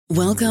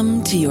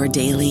Welcome to your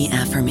daily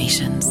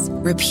affirmations.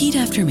 Repeat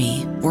after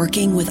me.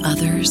 Working with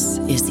others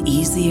is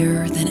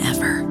easier than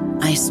ever.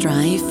 I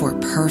strive for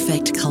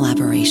perfect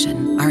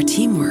collaboration. Our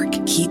teamwork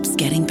keeps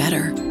getting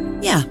better.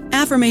 Yeah,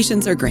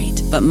 affirmations are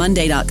great, but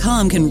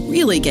Monday.com can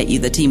really get you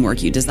the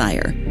teamwork you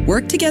desire.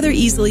 Work together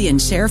easily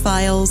and share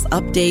files,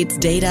 updates,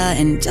 data,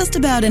 and just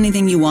about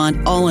anything you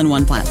want all in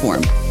one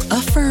platform.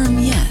 Affirm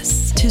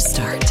yes to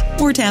start,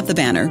 or tap the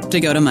banner to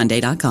go to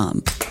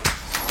Monday.com.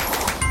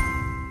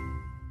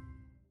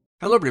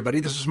 Hello, everybody.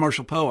 This is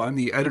Marshall Poe. I'm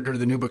the editor of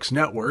the New Books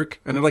Network,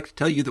 and I'd like to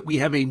tell you that we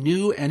have a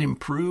new and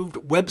improved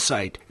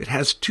website. It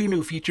has 2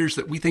 new features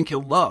that we think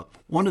you'll love.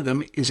 One of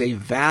them is a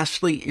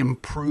vastly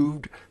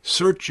improved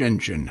search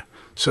engine,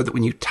 so that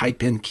when you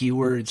type in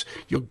keywords,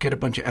 you'll get a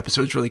bunch of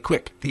episodes really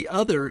quick. The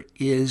other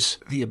is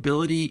the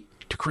ability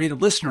to create a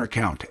listener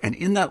account, and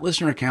in that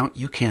listener account,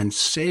 you can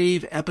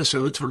save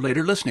episodes for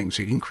later listening,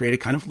 so you can create a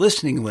kind of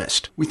listening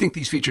list. We think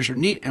these features are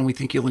neat, and we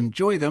think you'll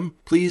enjoy them.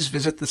 Please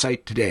visit the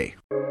site today.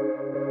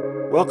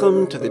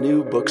 Welcome to the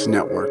New Books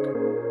Network.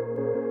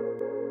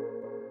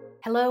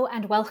 Hello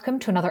and welcome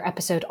to another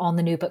episode on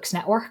the New Books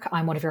Network.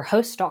 I'm one of your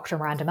hosts, Dr.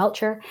 Miranda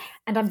Melcher,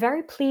 and I'm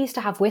very pleased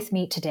to have with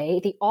me today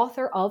the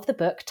author of the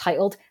book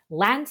titled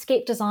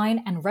Landscape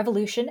Design and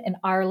Revolution in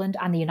Ireland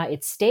and the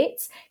United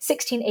States,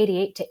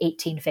 1688 to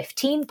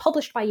 1815,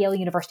 published by Yale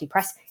University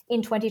Press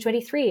in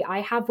 2023.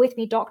 I have with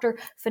me Dr.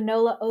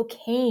 Finola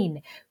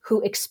O'Kane, who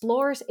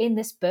explores in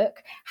this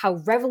book how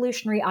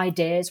revolutionary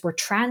ideas were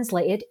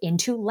translated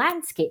into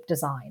landscape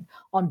design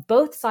on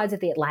both sides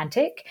of the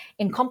Atlantic,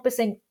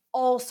 encompassing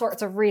all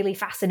sorts of really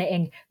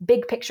fascinating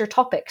big picture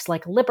topics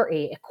like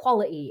liberty,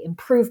 equality,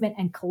 improvement,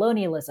 and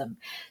colonialism.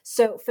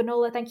 So,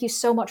 Finola, thank you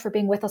so much for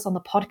being with us on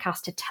the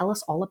podcast to tell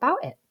us all about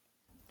it.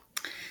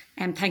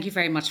 Thank you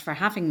very much for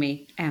having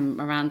me,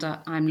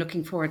 Miranda. I'm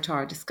looking forward to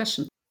our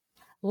discussion.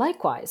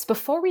 Likewise.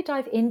 Before we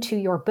dive into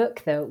your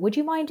book, though, would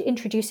you mind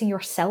introducing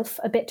yourself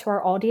a bit to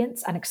our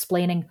audience and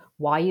explaining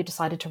why you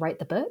decided to write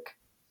the book?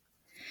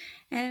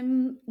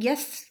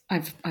 Yes,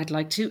 I'd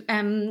like to.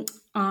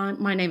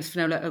 My name is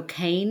Finola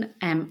O'Kane.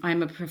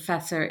 I'm a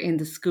professor in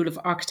the School of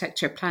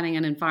Architecture, Planning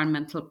and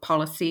Environmental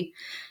Policy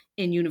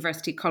in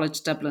University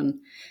College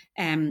Dublin.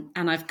 And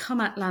I've come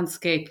at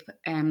landscape.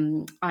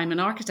 I'm an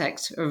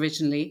architect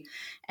originally,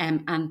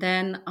 and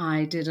then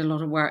I did a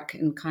lot of work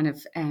in kind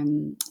of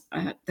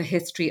the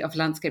history of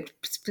landscape,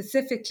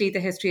 specifically the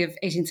history of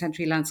 18th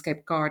century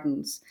landscape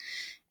gardens.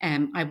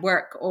 I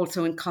work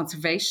also in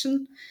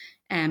conservation.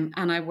 And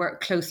I work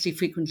closely,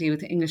 frequently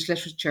with English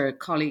literature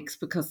colleagues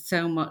because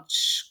so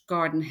much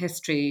garden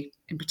history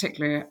in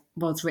particular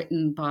was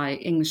written by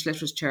English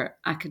literature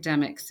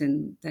academics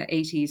in the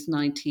 80s,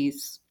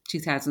 90s,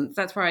 2000s.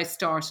 That's where I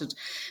started.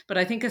 But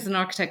I think as an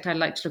architect, I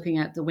liked looking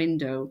out the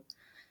window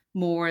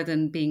more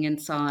than being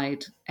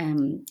inside.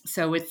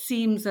 So it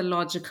seems a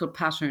logical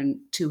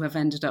pattern to have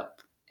ended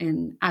up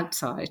in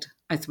outside,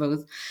 I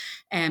suppose.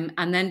 And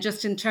then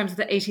just in terms of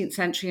the 18th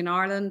century in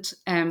Ireland,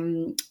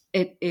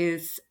 it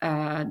is,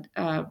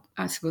 I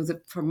suppose,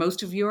 for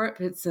most of Europe,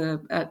 it's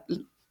a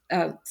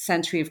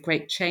century of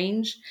great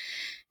change.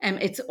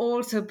 It's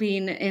also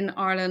been in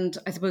Ireland,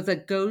 I suppose, a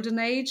golden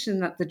age in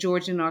that the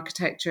Georgian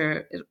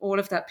architecture, all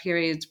of that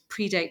period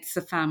predates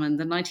the famine.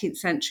 The 19th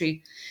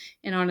century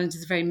in Ireland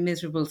is a very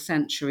miserable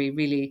century,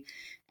 really.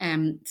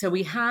 So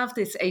we have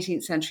this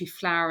 18th century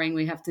flowering,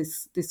 we have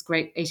this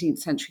great 18th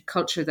century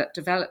culture that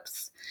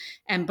develops.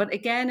 But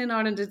again, in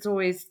Ireland, there's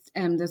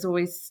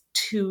always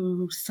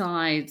 2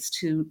 sides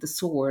to the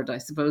sword, I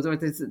suppose, or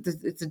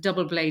it's a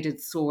double-bladed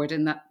sword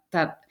in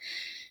that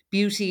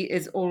beauty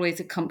is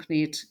always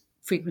accompanied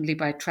frequently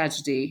by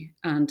tragedy,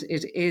 and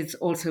it is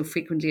also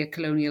frequently a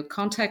colonial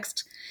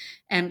context.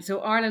 So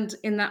Ireland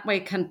in that way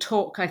can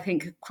talk, I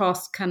think,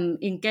 can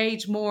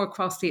engage more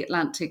across the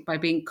Atlantic by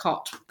being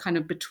caught kind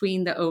of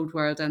between the old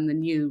world and the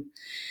new.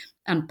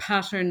 And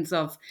patterns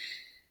of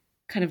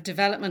kind of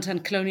development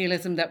and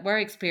colonialism that were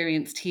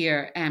experienced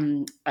here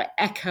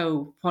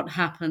echo what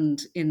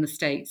happened in the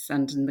States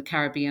and in the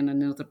Caribbean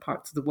and in other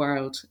parts of the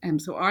world.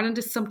 So Ireland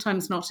is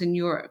sometimes not in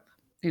Europe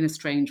in a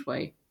strange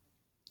way.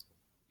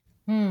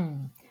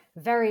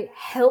 Very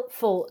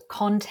helpful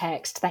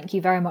context. Thank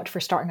you very much for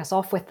starting us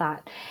off with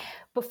that.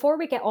 Before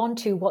we get on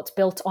to what's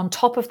built on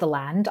top of the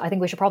land, I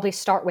think we should probably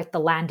start with the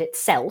land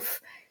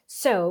itself.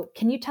 So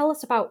can you tell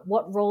us about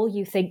what role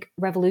you think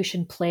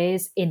revolution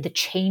plays in the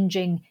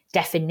changing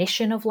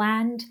definition of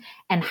land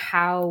and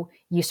how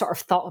you sort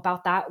of thought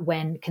about that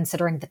when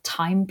considering the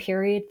time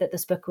period that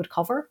this book would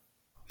cover?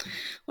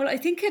 Well, I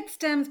think it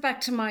stems back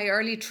to my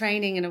early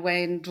training in a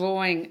way in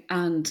drawing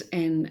and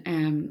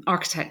in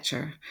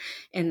architecture,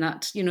 in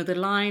that, the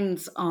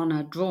lines on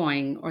a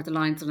drawing or the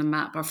lines on a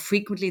map are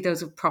frequently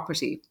those of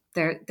property.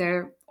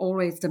 They're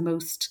always the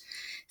most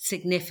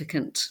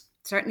significant,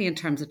 certainly in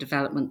terms of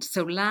development.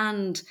 So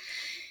land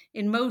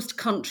in most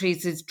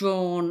countries is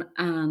drawn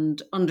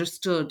and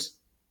understood,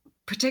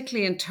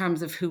 particularly in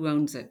terms of who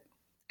owns it.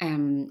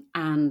 And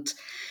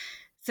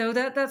So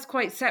that's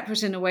quite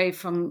separate in a way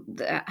from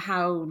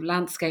how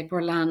landscape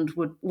or land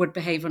would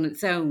behave on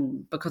its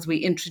own, because we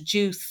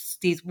introduce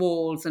these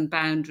walls and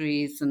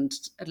boundaries and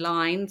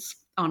lines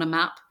on a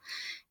map.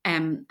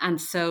 And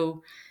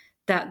so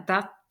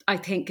that I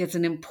think is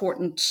an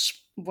important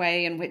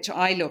way in which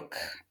I look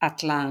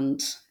at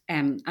land.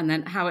 And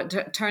then how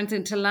it turns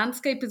into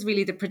landscape is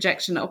really the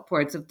projection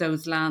upwards of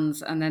those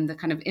lands, and then the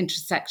kind of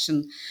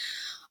intersection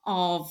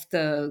of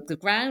the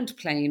ground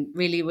plane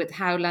really with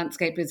how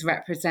landscape is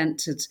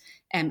represented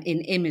in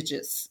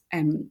images.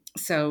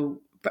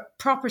 So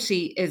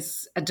property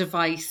is a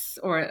device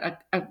or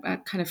a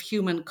kind of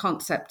human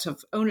concept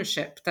of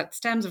ownership that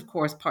stems, of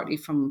course, partly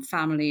from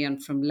family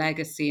and from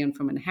legacy and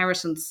from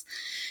inheritance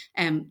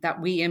that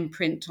we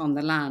imprint on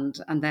the land.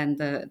 And then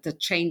the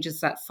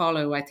changes that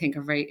follow, I think,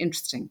 are very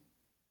interesting.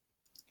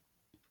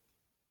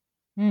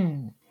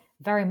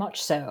 Very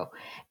much so.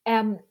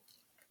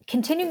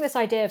 Continuing this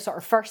idea of sort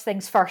of first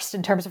things first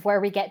in terms of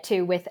where we get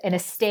to with an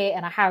estate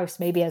and a house,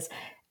 maybe as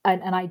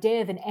an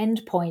idea of an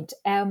end point,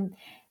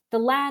 the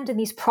land and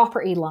these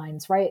property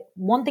lines, right?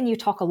 One thing you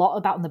talk a lot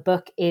about in the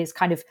book is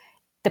kind of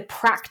the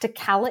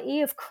practicality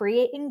of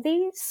creating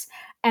these.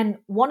 And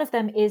one of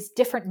them is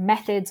different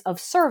methods of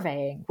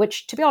surveying,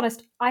 which, to be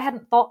honest, I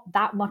hadn't thought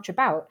that much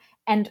about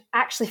and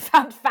actually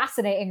found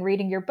fascinating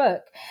reading your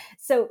book.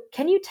 So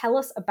can you tell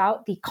us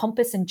about the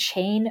compass and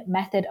chain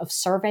method of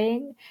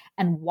surveying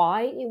and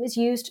why it was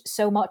used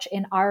so much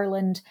in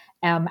Ireland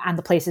and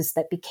the places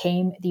that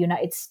became the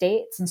United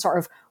States, and sort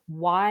of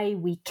why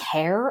we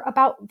care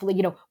about,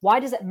 why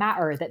does it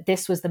matter that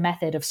this was the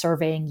method of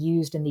surveying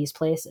used in these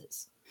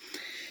places?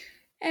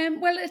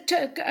 Well,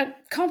 a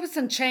compass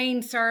and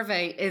chain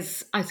survey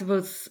is, I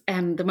suppose,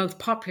 the most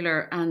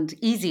popular and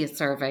easiest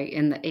survey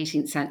in the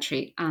 18th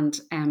century. And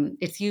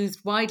it's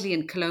used widely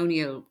in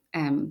colonial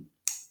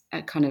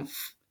kind of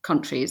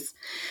countries,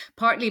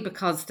 partly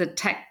because the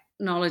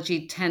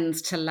technology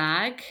tends to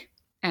lag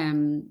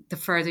the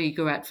further you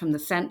go out from the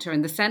centre.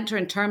 And the centre,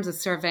 in terms of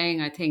surveying,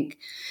 I think,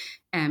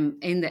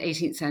 in the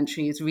 18th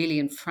century is really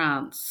in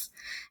France.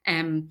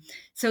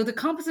 So the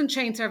compass and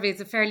chain survey is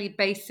a fairly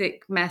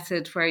basic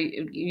method where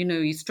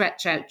you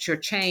stretch out your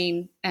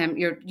chain.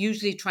 You're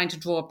usually trying to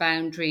draw a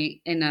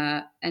boundary in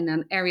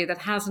an area that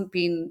hasn't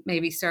been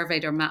maybe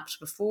surveyed or mapped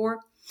before.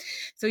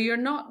 So you're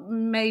not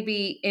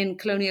maybe in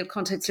colonial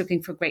context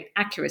looking for great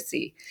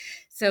accuracy.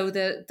 So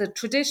the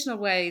traditional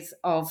ways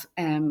of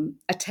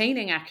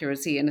attaining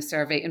accuracy in a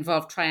survey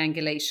involve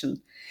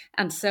triangulation.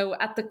 And so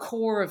at the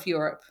core of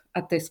Europe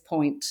at this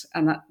point,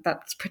 and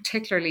that's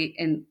particularly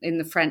in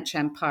the French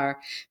Empire,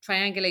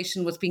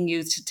 triangulation was being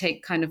used to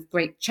take kind of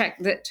great check,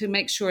 to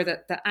make sure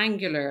that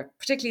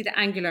particularly the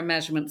angular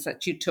measurements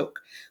that you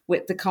took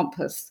with the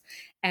compass,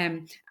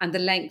 and the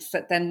lengths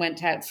that then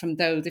went out from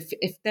those,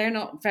 if they're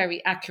not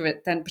very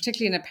accurate, then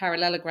particularly in a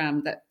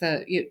parallelogram, that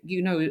that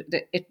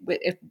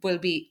it will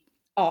be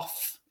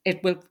off.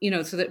 It will,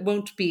 so that it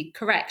won't be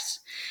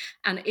correct.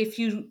 And if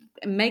you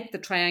make the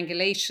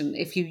triangulation,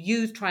 if you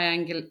use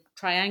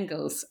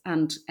triangles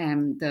and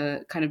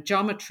the kind of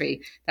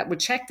geometry that would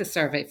check the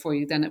survey for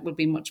you, then it would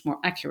be much more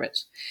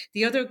accurate.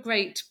 The other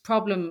great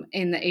problem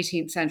in the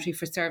 18th century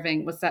for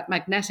surveying was that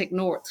magnetic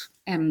north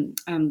and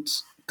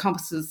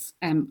compasses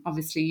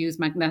obviously use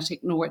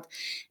magnetic north.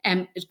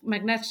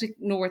 Magnetic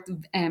north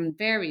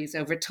varies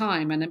over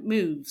time and it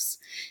moves.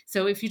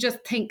 So if you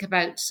just think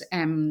about,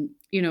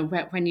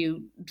 when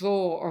you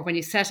draw or when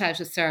you set out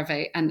a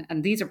survey, and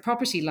these are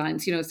property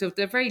lines, so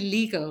they're very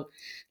legal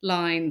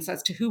lines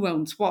as to who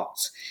owns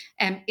what.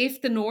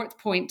 If the north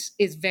point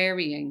is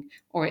varying,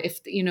 or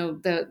if,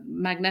 the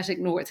magnetic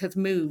north has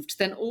moved,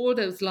 then all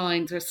those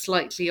lines are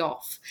slightly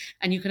off.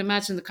 And you can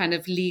imagine the kind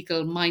of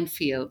legal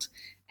minefield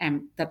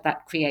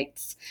that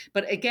creates.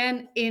 But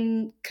again,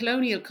 in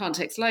colonial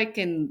context, like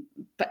in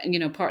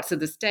parts of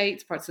the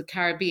States, parts of the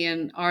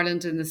Caribbean,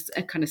 Ireland in this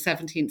kind of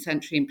 17th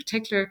century in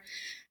particular,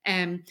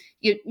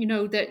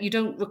 that you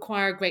don't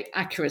require great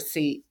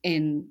accuracy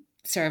in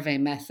survey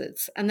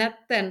methods, and that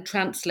then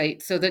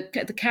translates so that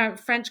the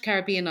French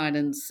Caribbean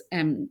islands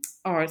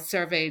are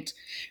surveyed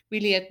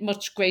really at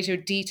much greater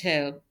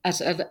detail at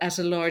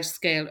a large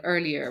scale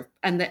earlier,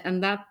 and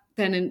that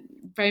then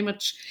very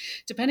much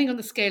depending on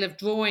the scale of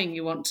drawing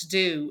you want to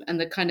do and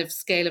the kind of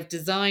scale of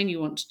design you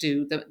want to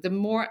do, the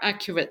more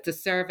accurate the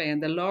survey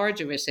and the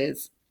larger it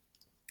is,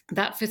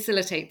 that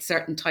facilitates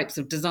certain types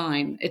of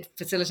design. It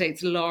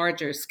facilitates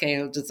larger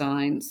scale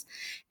designs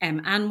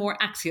and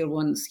more axial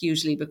ones,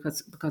 usually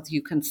because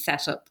you can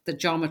set up the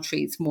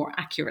geometries more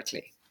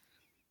accurately.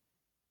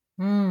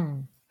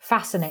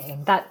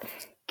 Fascinating. That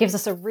gives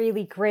us a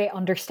really great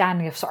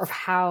understanding of sort of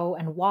how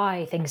and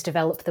why things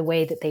develop the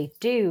way that they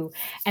do.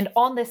 And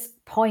on this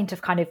point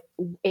of kind of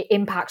it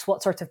impacts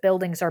what sorts of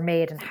buildings are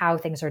made and how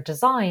things are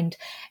designed,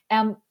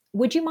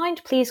 would you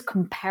mind please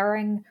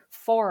comparing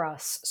for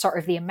us sort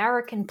of the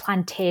American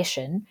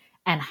plantation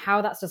and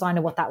how that's designed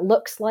and what that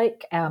looks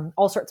like?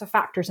 All sorts of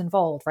factors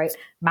involved, right?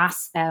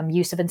 Mass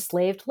use of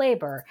enslaved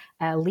labor,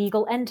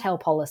 legal entail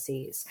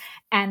policies,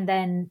 and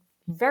then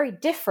very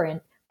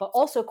different but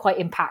also quite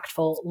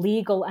impactful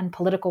legal and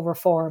political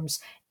reforms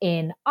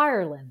in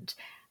Ireland.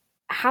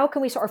 How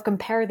can we sort of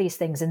compare these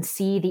things and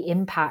see the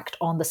impact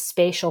on the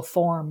spatial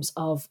forms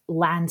of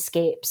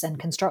landscapes and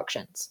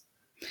constructions?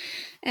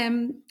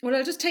 Well,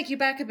 I'll just take you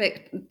back a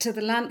bit to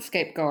the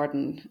landscape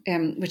garden,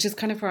 which is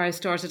kind of where I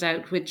started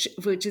out, which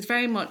is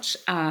very much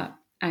a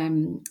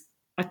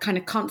kind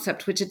of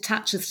concept which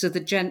attaches to the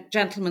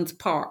gentleman's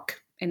park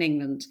in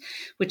England,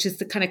 which is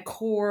the kind of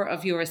core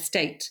of your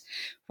estate,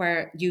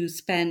 where you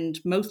spend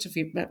most of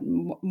your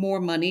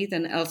more money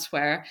than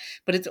elsewhere,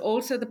 but it's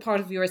also the part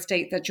of your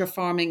estate that you're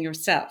farming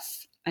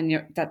yourself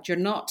and that you're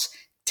not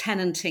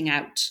tenanting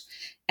out.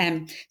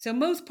 So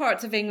most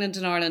parts of England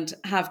and Ireland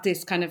have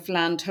this kind of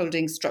land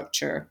holding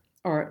structure,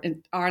 or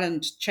in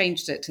Ireland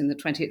changed it in the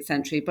 20th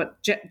century, but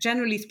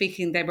generally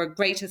speaking, they were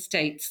great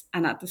estates,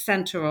 and at the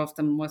centre of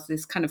them was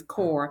this kind of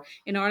core,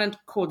 in Ireland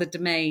called the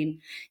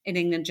domain, in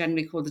England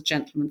generally called the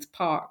gentleman's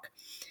park.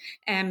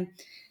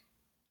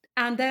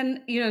 And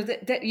then, you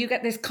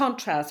get this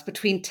contrast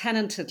between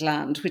tenanted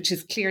land, which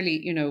is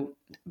clearly,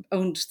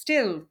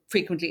 still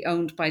frequently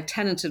owned by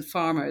tenanted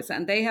farmers,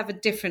 and they have a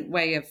different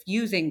way of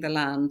using the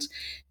land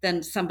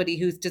than somebody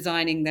who's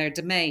designing their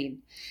domain.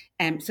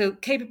 So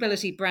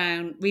Capability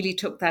Brown really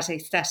took that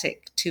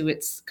aesthetic to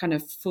its kind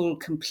of full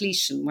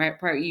completion,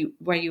 where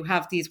you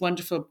have these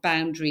wonderful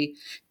boundary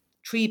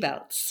tree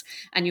belts,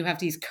 and you have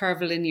these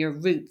curvilinear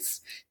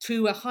routes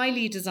through a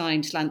highly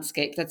designed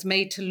landscape that's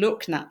made to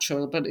look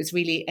natural, but is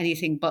really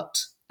anything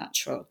but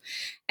natural.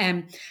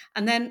 And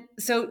then,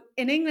 so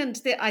in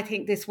England, I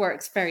think this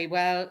works very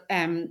well,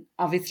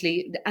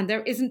 obviously, and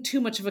there isn't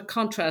too much of a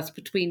contrast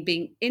between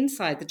being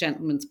inside the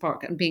gentleman's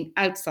park and being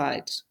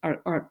outside,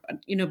 or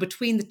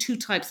between the two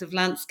types of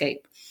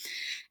landscape.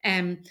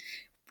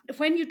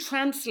 When you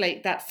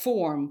translate that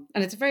form,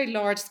 and it's a very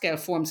large scale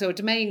form, so a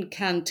domain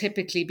can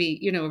typically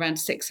be, around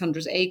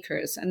 600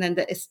 acres, and then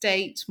the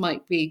estate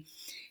might be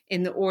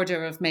in the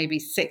order of maybe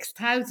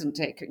 6,000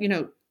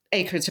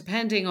 acres,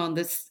 depending on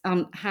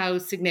how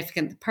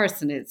significant the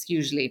person is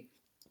usually.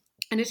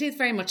 And it is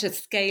very much a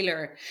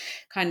scalar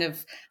kind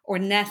of, or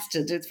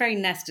nested. It's very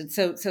nested.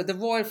 So the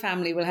royal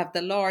family will have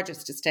the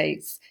largest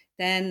estates,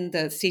 then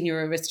the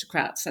senior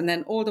aristocrats, and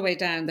then all the way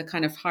down the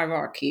kind of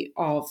hierarchy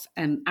of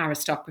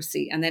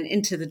aristocracy, and then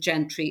into the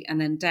gentry, and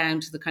then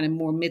down to the kind of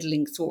more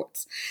middling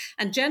sorts.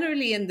 And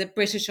generally in the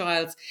British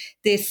Isles,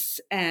 this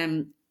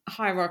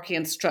hierarchy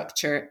and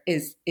structure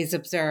is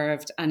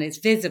observed and is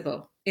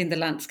visible in the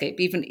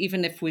landscape,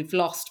 even if we've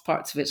lost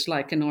parts of it,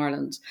 like in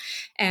Ireland.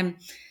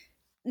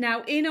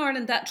 Now, in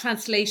Ireland, that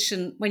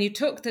translation, when you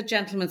took the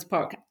gentleman's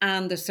park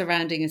and the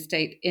surrounding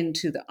estate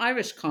into the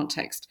Irish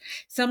context,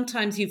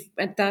 sometimes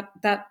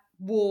that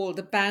wall,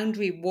 the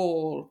boundary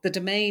wall, the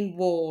domain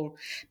wall,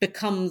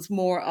 becomes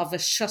more of a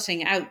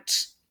shutting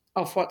out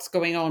of what's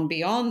going on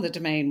beyond the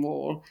domain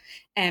wall,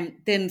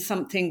 than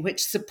something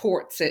which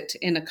supports it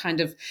in a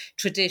kind of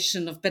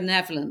tradition of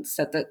benevolence,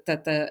 that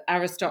the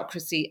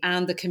aristocracy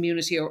and the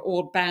community are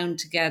all bound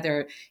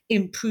together,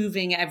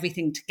 improving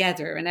everything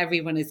together, and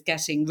everyone is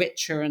getting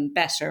richer and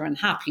better and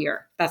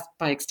happier. That's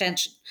by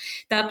extension.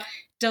 That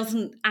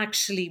doesn't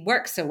actually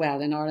work so well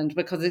in Ireland,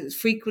 because it's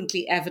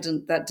frequently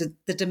evident that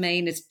the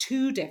domain is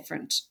too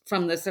different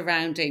from the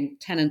surrounding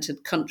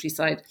tenanted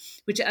countryside,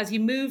 which, as you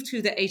move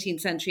through the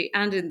 18th century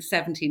and in the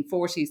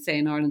 1740s, say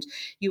in Ireland,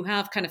 you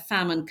have kind of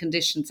famine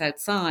conditions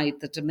outside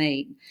the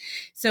domain.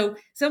 So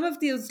some of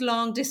those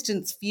long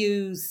distance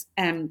views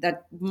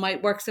that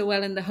might work so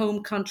well in the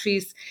home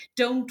countries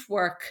don't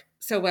work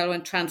so well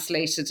when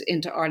translated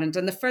into Ireland.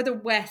 And the further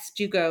west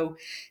you go,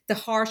 the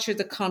harsher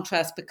the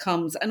contrast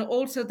becomes, and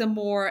also the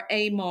more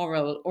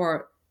amoral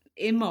or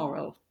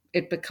immoral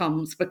it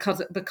becomes, because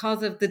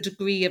of the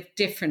degree of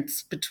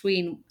difference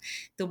between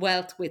the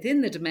wealth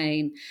within the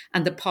domain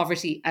and the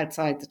poverty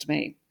outside the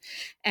domain.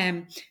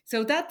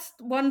 So that's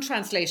one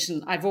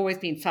translation I've always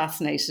been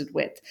fascinated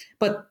with.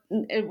 But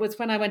it was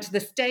when I went to the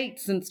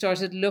States and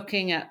started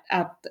looking at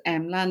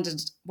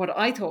landed, what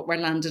I thought were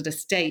landed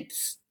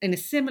estates in a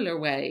similar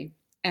way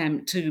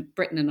to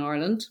Britain and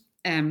Ireland.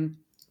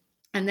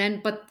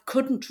 But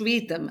couldn't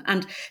read them.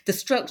 And the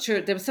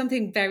structure, there was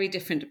something very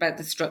different about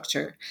the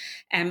structure.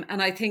 And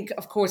I think,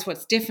 of course,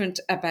 what's different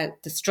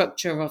about the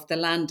structure of the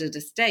landed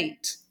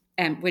estate,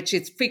 which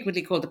is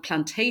frequently called a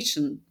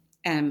plantation,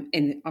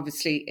 in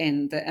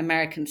the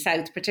American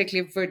South,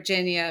 particularly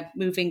Virginia,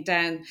 moving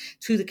down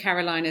through the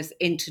Carolinas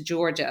into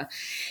Georgia,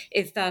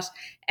 is that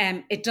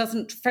it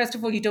doesn't, first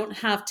of all, you don't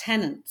have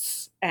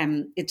tenants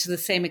to the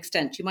same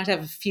extent. You might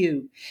have a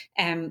few,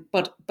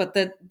 but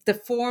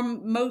the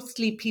form,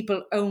 mostly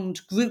people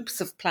owned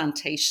groups of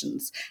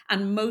plantations,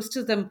 and most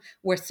of them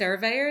were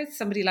surveyors.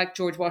 Somebody like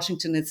George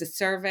Washington is a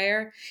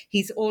surveyor.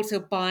 He's also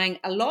buying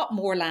a lot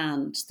more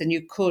land than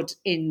you could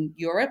in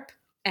Europe.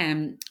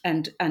 And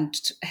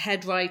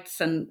head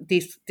rights and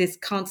this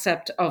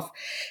concept of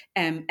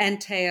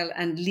entail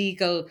and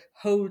legal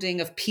holding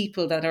of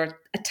people that are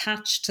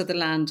attached to the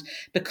land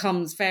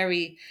becomes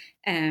very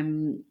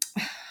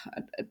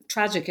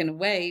tragic in a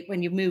way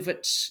when you move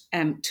it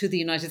to the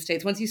United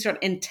States. Once you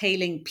start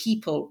entailing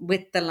people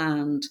with the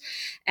land,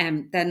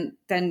 then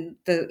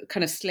the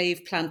kind of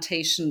slave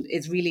plantation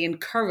is really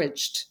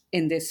encouraged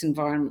in this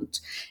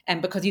environment,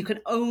 because you can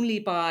only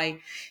buy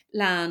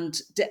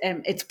land.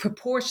 It's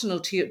proportional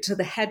to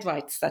the head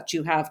rights that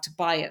you have to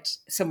buy it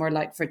somewhere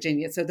like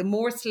Virginia. So the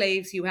more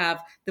slaves you have,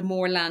 the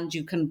more land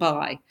you can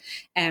buy,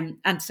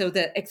 and so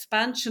the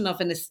expansion of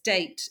an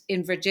estate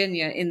in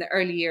Virginia in the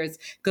early years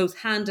goes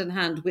hand in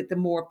hand with the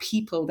more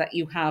people that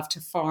you have to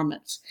farm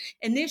it.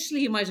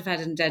 Initially, you might have had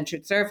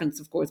indentured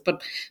servants, of course,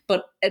 but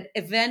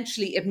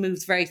eventually it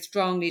moves very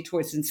strongly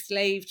towards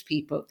enslaved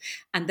people,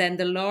 and then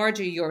the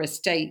larger your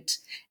estate.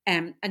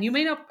 And you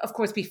may not, of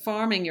course, be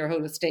farming your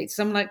whole estate.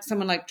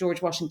 Someone like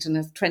George Washington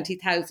has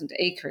 20,000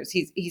 acres.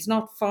 He's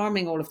not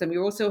farming all of them.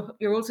 You're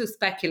also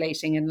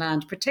speculating in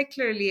land,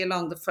 particularly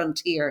along the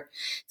frontier.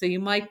 So you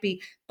might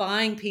be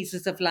buying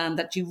pieces of land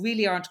that you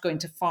really aren't going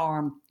to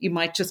farm. You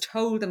might just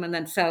hold them and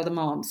then sell them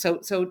on.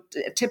 So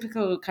a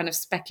typical kind of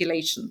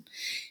speculation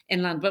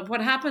in land. But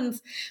what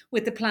happens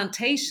with the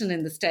plantation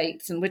in the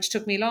States, and which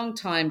took me a long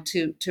time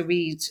to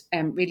read,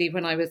 really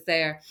when I was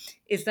there,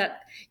 is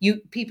that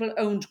people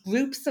owned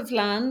groups of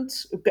land,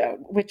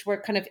 which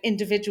were kind of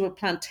individual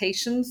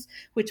plantations,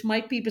 which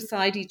might be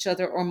beside each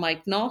other or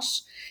might not.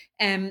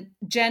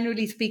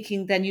 Generally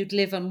speaking, then you'd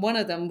live on one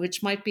of them,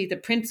 which might be the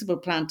principal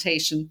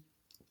plantation.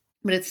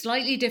 But it's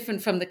slightly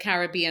different from the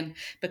Caribbean,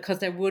 because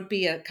there would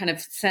be a kind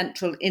of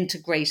central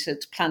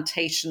integrated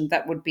plantation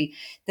that would be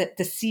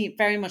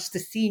very much the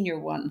senior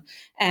one.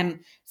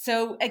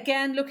 So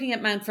again, looking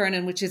at Mount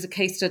Vernon, which is a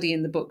case study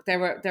in the book, there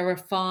were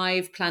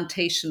 5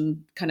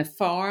 plantation kind of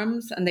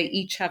farms, and they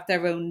each have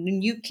their own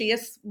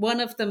nucleus. One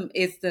of them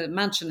is the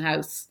mansion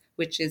house,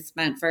 which is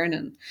Mount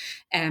Vernon.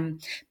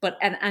 But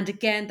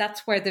again,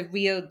 that's where the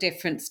real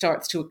difference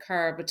starts to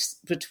occur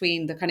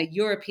between the kind of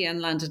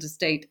European landed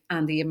estate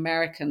and the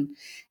American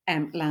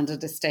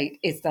landed estate,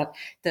 is that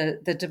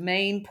the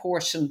domain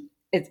portion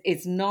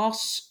is not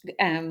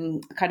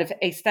kind of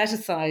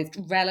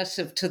aestheticized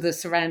relative to the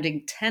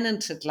surrounding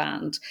tenanted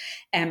land.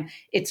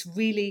 It's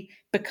really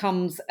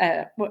becomes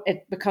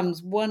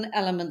one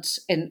element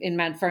in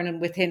Mount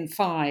Vernon within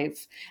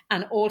 5.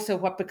 And also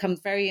what becomes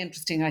very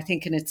interesting, I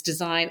think, in its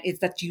design is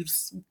that you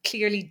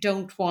clearly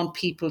don't want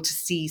people to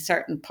see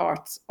certain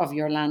parts of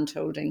your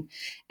landholding,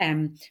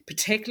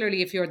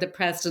 particularly if you're the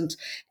president.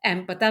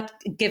 But that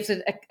gives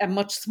it a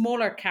much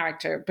smaller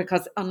character,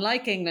 because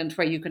unlike England,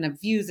 where you can have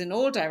views in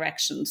all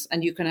directions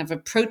and you can have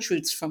approach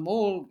routes from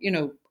all,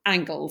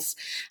 angles,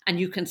 and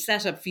you can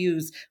set up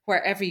views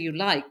wherever you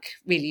like,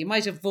 really. You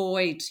might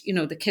avoid,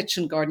 the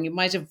kitchen garden, you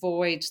might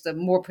avoid the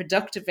more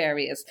productive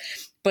areas,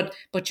 but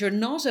you're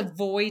not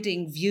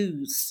avoiding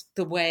views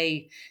the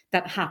way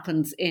that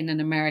happens in an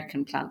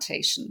American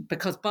plantation,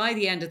 because by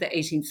the end of the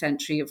 18th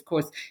century, of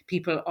course,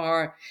 people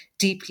are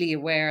deeply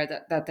aware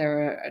that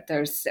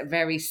there's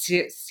very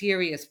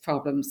serious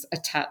problems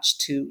attached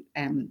to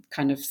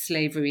kind of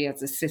slavery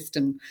as a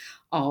system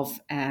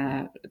of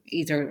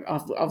either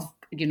of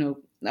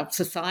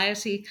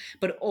society,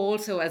 but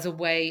also as a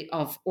way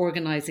of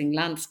organizing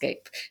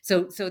landscape.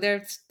 So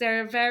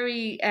they're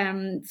very,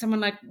 someone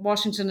like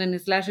Washington in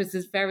his letters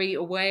is very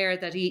aware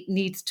that he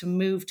needs to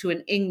move to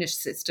an English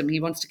system. He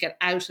wants to get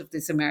out of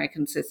this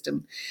American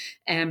system.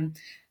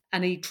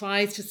 And he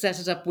tries to set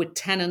it up with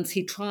tenants.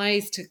 He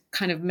tries to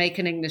kind of make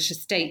an English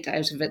estate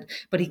out of it,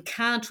 but he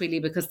can't really,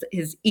 because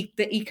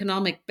the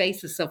economic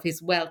basis of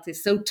his wealth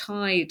is so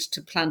tied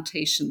to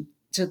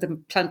the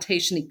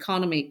plantation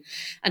economy,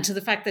 and to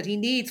the fact that he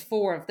needs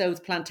 4 of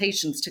those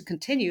plantations to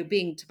continue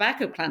being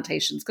tobacco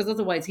plantations, because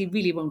otherwise he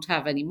really won't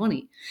have any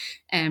money.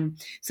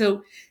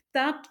 So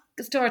that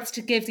starts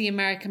to give the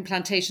American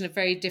plantation a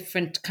very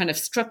different kind of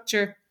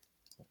structure,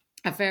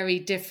 a very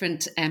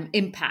different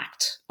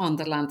impact on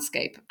the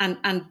landscape. And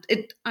I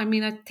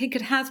think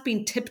it has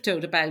been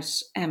tiptoed about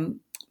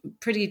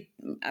pretty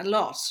a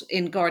lot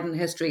in garden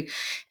history.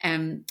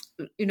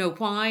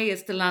 Why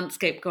is the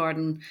landscape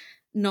garden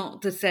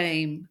not the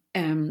same?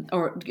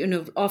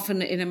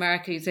 Often in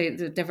America, you say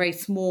they're very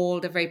small,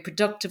 they're very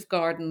productive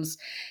gardens,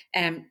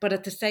 but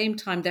at the same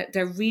time,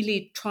 they're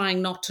really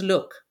trying not to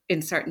look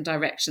in certain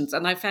directions.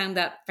 And I found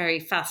that very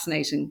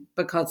fascinating,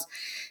 because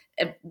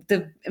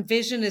the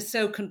vision is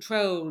so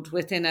controlled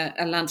within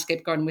a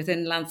landscape garden,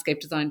 within landscape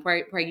design,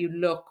 where you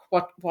look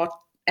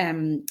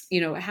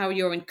how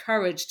you're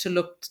encouraged to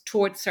look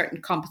towards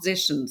certain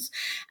compositions.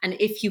 And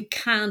if you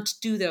can't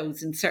do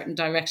those in certain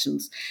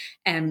directions,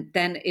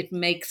 then it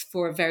makes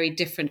for a very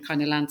different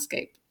kind of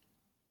landscape.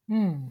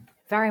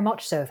 Very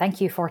much so.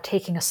 Thank you for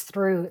taking us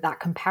through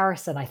that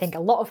comparison. I think a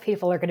lot of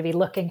people are going to be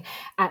looking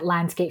at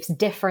landscapes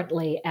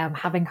differently,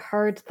 having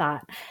heard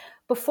that.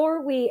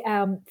 Before we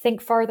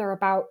think further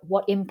about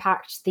what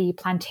impact the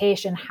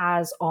plantation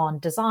has on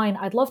design,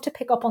 I'd love to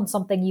pick up on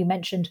something you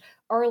mentioned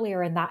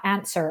earlier in that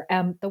answer,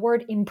 the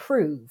word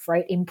improve,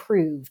 right?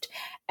 Improved.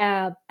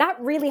 That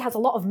really has a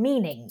lot of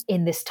meaning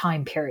in this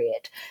time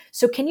period.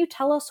 So can you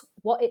tell us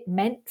what it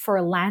meant for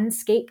a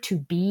landscape to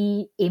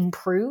be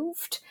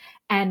improved?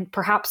 And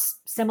perhaps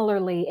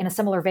similarly, in a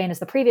similar vein as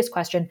the previous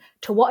question,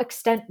 to what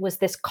extent was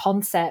this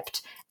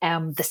concept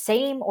the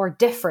same or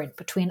different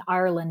between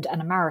Ireland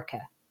and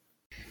America?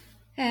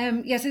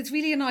 Yes, it's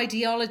really an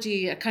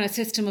ideology, a kind of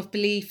system of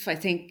belief, I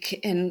think,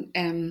 in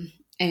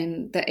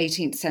the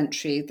 18th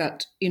century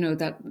that,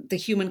 that the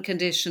human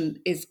condition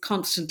is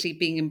constantly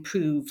being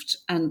improved,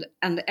 and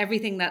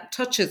everything that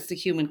touches the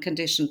human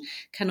condition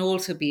can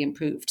also be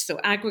improved. So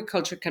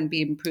agriculture can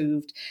be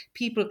improved,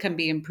 people can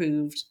be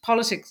improved,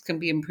 politics can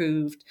be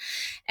improved.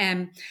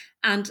 And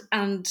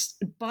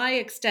by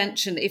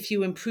extension, if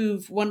you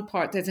improve one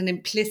part, there's an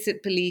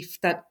implicit belief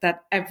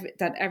that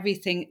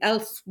everything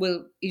else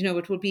will,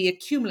 it will be a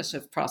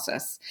cumulative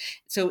process.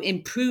 So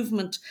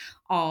improvement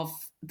of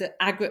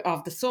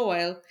the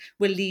soil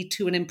will lead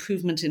to an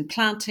improvement in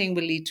planting,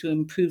 will lead to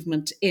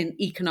improvement in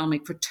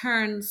economic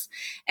returns,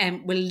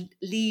 and will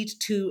lead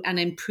to an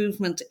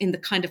improvement in the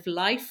kind of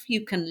life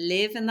you can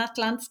live in that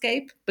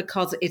landscape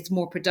because it's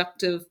more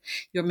productive,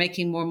 you're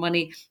making more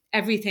money.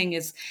 Everything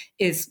is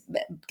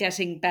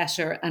getting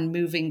better and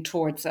moving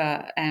towards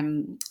a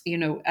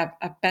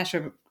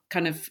better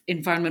kind of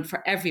environment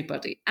for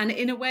everybody. And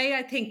in a way,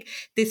 I think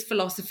this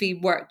philosophy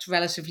worked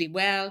relatively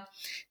well,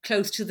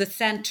 close to the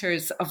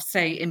centers of,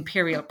 say,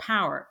 imperial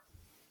power.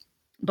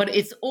 But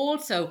it's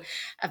also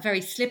a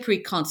very slippery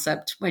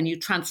concept when you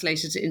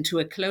translate it into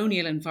a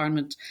colonial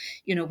environment,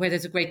 where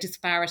there's a great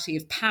disparity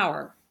of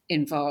power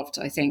involved,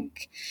 I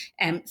think.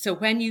 So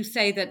when you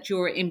say that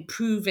you're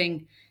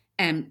improving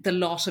the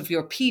lot of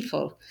your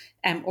people,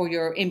 or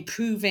you're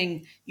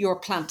improving your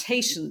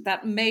plantation,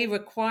 that may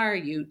require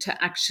you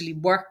to actually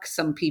work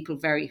some people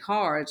very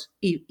hard,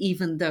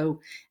 even though,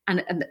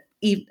 and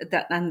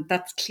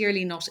that's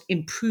clearly not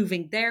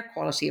improving their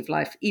quality of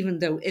life, even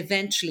though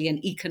eventually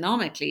and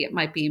economically it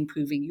might be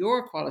improving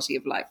your quality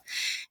of life.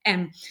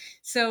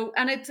 So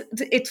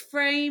it's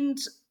framed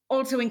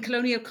also in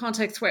colonial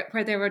contexts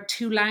where there are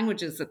two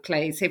languages at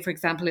play. Say, for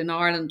example, in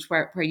Ireland,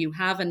 where you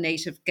have a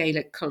native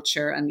Gaelic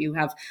culture and you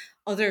have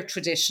other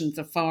traditions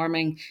of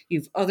farming,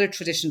 you've other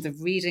traditions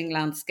of reading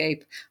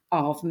landscape,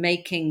 of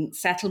making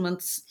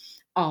settlements,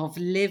 of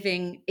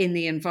living in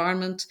the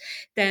environment.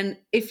 Then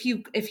if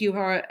you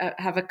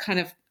have a kind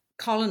of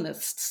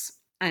colonists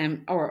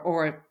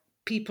or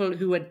people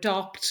who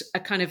adopt a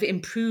kind of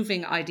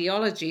improving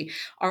ideology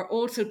are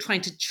also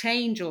trying to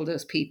change all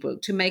those people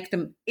to make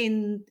them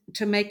in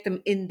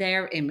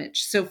their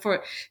image.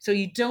 So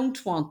you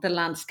don't want the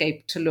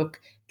landscape to look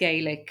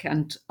Gaelic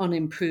and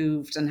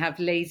unimproved and have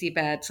lazy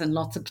beds and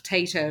lots of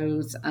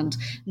potatoes and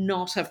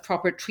not have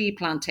proper tree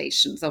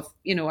plantations of,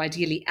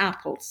 ideally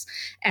apples.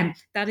 And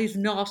that is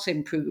not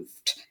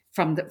improved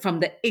from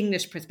the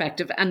English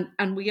perspective.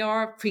 And we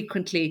are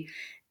frequently,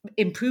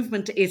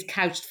 improvement is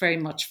couched very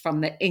much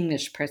from the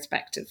English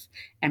perspective,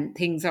 and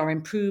things are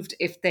improved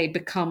if they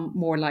become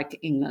more like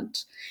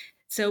England.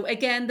 So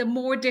again, the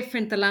more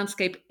different the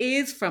landscape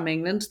is from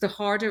England, the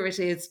harder it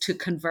is to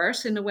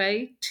convert in a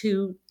way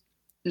to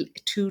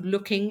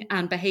looking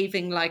and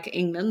behaving like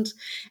England.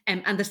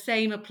 And the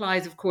same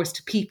applies, of course,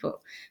 to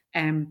people.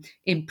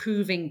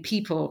 Improving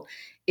people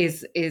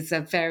is a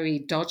very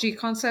dodgy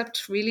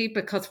concept, really,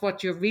 because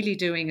what you're really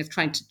doing is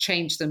trying to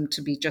change them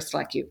to be just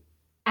like you.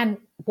 And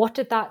what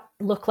did that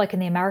look like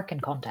in the American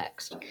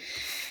context?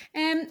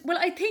 Well,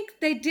 I think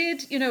they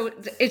did,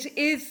 it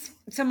is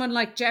someone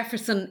like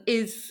Jefferson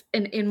is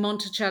in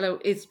Monticello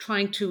is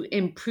trying to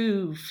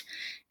improve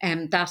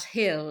that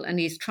hill, and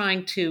he's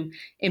trying to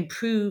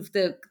improve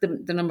the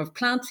number of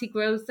plants he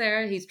grows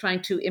there. He's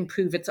trying to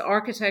improve its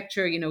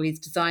architecture. He's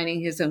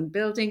designing his own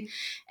building,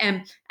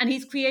 and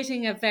he's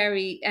creating a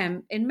very,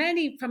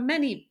 from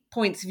many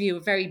points of view, a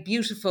very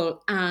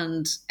beautiful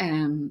and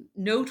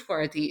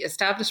noteworthy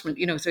establishment.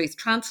 So he's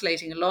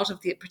translating a lot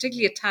of the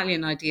particularly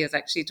Italian ideas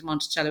actually to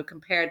Monticello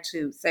compared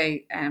to,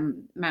 say,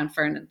 Mount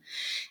Vernon.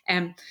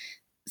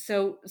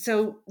 So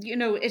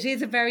it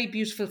is a very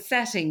beautiful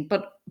setting,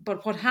 but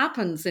what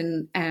happens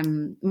in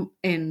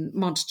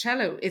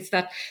Monticello is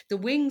that the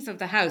wings of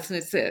the house, and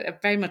it's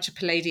very much a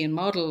Palladian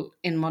model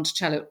in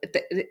Monticello,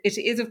 it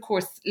is of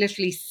course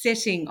literally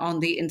sitting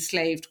on the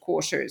enslaved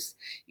quarters,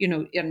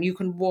 and you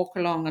can walk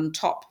along on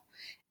top,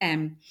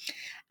 and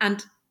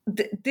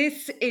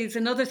this is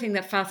another thing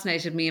that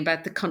fascinated me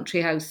about the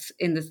country house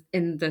in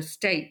the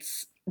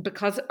States.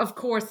 Because, of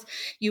course,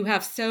 you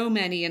have so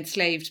many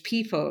enslaved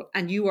people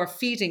and you are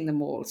feeding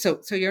them all. So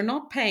you're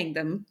not paying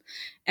them.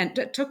 And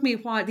it took me a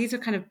while. These are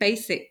kind of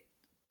basic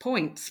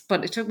points,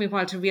 but it took me a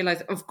while to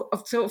realize.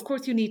 So, of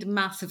course, you need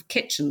massive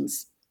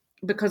kitchens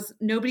because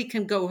nobody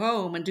can go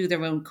home and do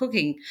their own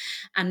cooking,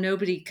 and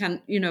nobody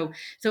can,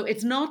 So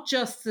it's not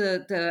just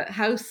the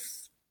house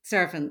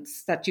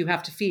servants that you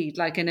have to feed,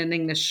 like in an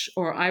English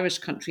or Irish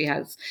country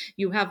house.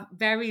 You have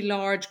very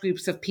large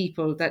groups of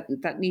people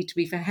that need to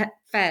be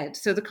fed.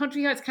 So the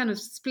country house kind of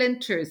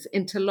splinters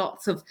into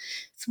lots of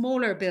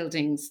smaller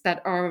buildings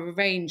that are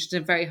arranged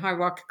in a very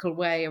hierarchical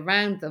way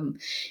around them.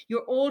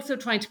 You're also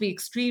trying to be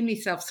extremely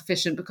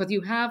self-sufficient because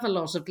you have a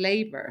lot of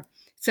labor.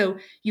 So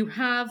you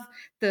have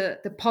the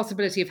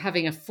possibility of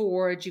having a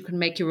forge. You can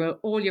make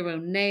all your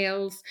own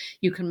nails.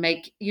 You can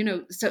make,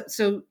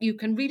 so you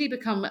can really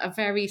become a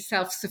very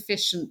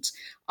self-sufficient,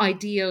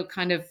 ideal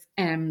kind of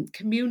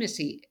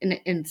community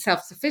in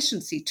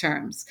self-sufficiency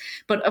terms.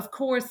 But of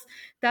course,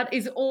 that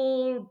is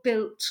all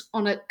built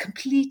on a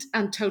complete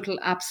and total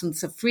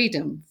absence of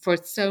freedom for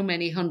so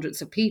many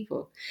hundreds of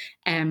people.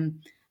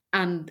 And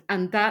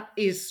that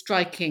is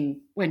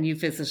striking when you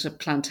visit a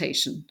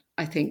plantation.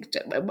 I think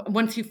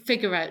once you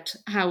figure out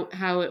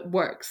how it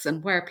works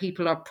and where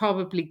people are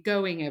probably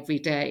going every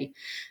day,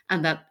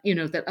 and that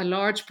that a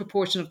large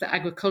proportion of the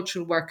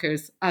agricultural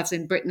workers, as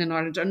in Britain and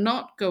Ireland, are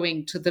not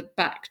going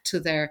back to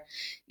their,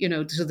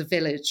 to the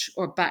village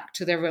or back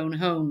to their own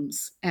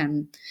homes,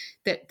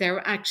 that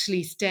they're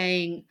actually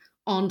staying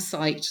on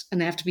site,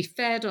 and they have to be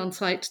fed on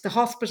site. The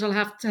hospital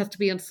have to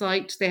be on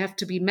site. They have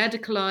to be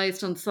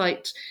medicalized on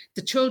site.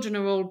 The children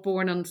are all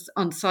born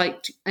on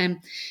site, and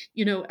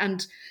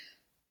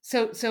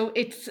so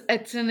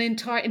it's an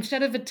entire,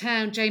 instead of a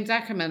town. James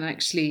Ackerman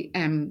actually,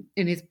 in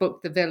his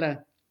book The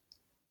Villa,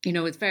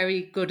 is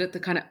very good at the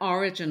kind of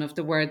origin of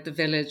the word the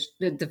village,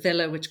 the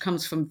villa, which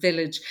comes from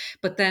village,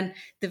 but then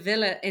the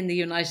villa in the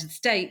United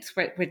States,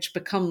 which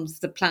becomes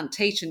the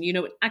plantation,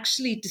 it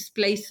actually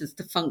displaces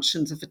the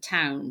functions of a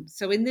town.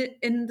 So in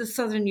the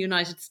southern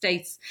United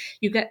States,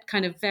 you get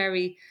kind of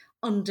very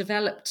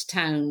undeveloped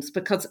towns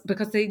because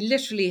they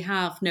literally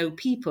have no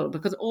people,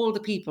 because all the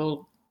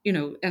people,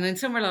 and in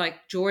somewhere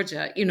like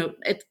Georgia,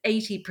 it's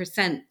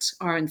 80%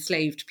 are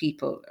enslaved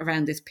people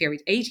around this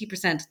period,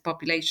 80% of the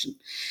population.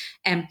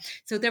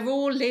 So they're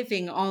all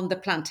living on the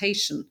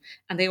plantation,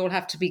 and they all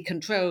have to be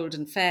controlled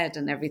and fed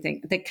and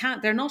everything.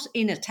 They're not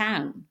in a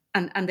town,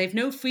 and they've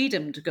no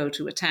freedom to go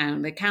to a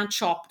town. They can't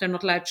shop. They're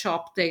not allowed to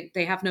shop. They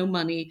have no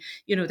money.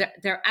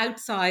 They're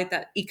outside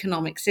that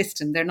economic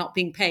system. They're not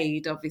being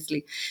paid,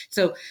 obviously.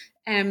 So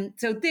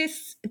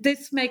this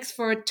makes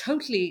for a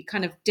totally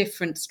kind of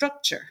different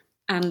structure.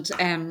 And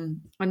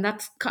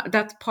that's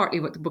partly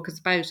what the book is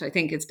about. I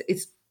think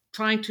it's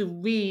trying to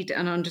read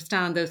and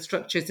understand those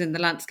structures in the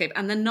landscape,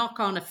 and the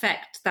knock-on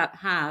effect that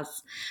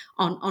has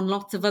on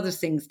lots of other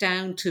things,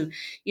 down to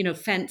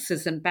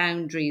fences and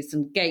boundaries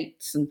and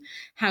gates, and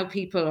how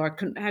people are,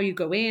 how you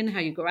go in, how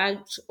you go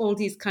out, all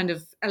these kind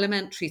of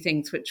elementary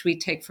things which we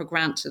take for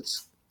granted.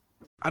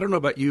 I don't know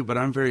about you, but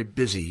I'm very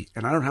busy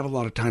and I don't have a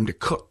lot of time to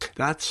cook.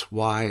 That's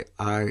why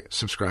I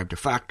subscribe to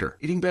Factor.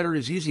 Eating better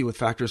is easy with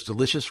Factor's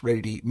delicious,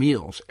 ready-to-eat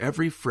meals.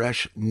 Every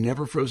fresh,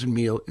 never frozen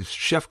meal is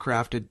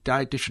chef-crafted,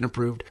 dietitian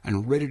approved,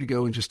 and ready to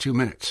go in just 2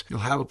 minutes. You'll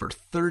have over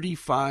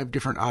 35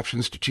 different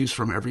options to choose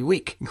from every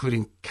week,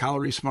 including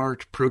Calorie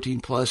Smart, Protein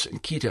Plus,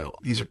 and Keto.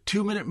 These are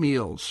 2-minute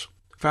meals.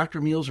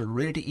 Factor meals are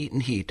ready to eat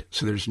and heat,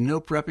 so there's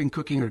no prepping,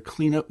 cooking, or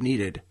cleanup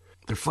needed.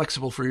 They're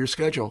flexible for your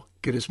schedule.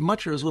 Get as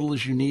much or as little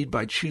as you need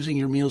by choosing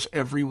your meals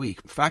every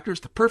week. Factor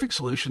is the perfect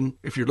solution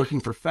if you're looking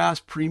for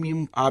fast,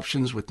 premium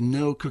options with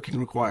no cooking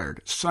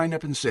required. Sign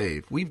up and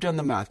save. We've done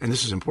the math, and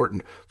this is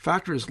important.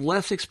 Factor is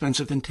less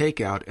expensive than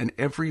takeout, and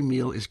every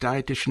meal is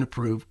dietitian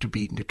approved to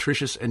be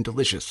nutritious and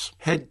delicious.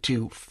 Head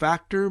to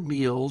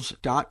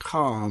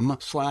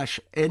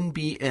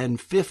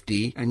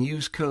factormeals.com/NBN50 and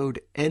use code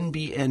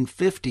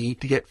NBN50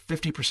 to get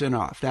 50%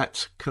 off.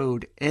 That's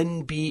code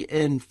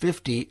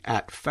NBN50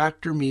 at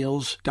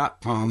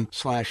factormeals.com/NBN50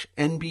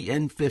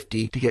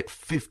 to get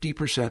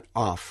 50%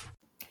 off.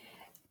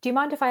 Do you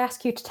mind if I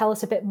ask you to tell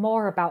us a bit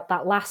more about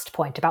that last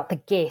point, about the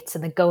gates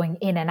and the going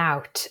in and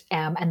out,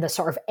 and the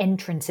sort of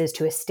entrances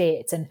to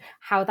estates, and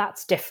how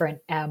that's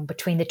different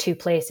between the two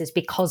places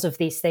because of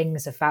these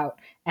things about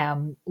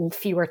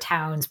fewer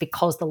towns,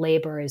 because the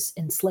labour is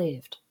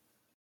enslaved?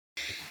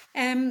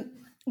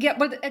 Yeah,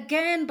 but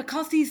again,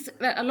 because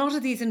a lot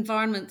of these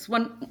environments,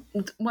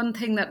 one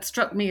thing that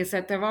struck me is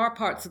that there are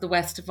parts of the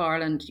west of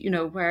Ireland,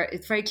 where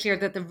it's very clear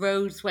that the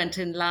roads went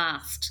in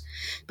last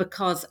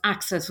because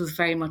access was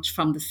very much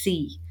from the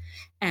sea.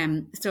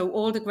 So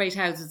all the great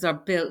houses are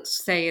built,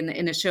 say, in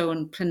a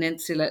Shoan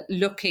Peninsula,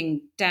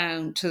 looking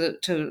down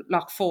to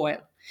Lough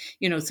Foyle,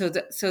 so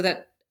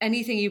that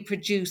anything you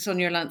produce on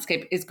your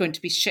landscape is going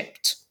to be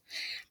shipped.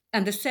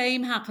 And the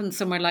same happens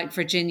somewhere like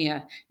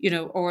Virginia,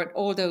 or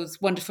all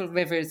those wonderful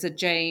rivers, the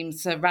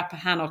James,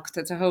 Rappahannock,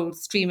 there's a whole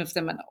stream of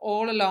them. And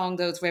all along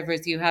those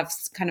rivers, you have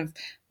kind of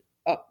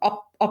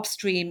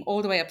upstream,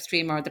 all the way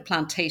upstream are the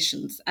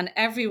plantations. And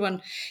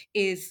everyone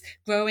is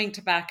growing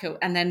tobacco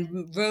and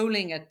then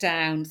rolling it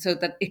down so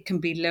that it can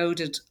be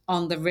loaded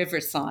on the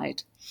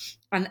riverside.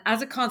 And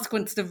as a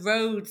consequence, the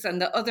roads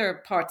and the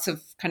other parts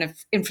of kind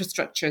of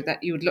infrastructure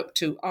that you would look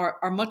to are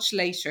much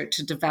later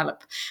to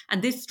develop.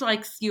 And this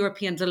strikes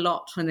Europeans a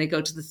lot when they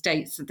go to the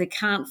States, that they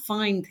can't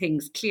find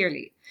things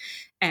clearly.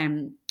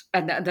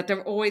 and that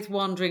they're always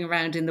wandering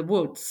around in the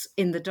woods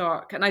in the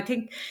dark. And I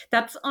think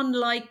that's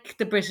unlike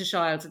the British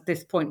Isles at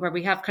this point, where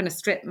we have kind of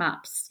strip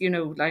maps,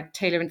 like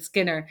Taylor and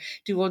Skinner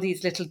do all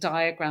these little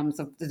diagrams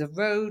of the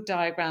road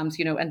diagrams,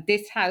 and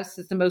this house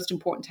is the most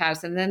important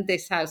house, and then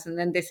this house, and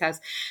then this house.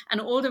 And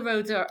all the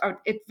roads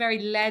are it's very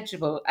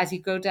legible as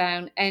you go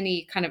down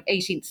any kind of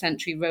 18th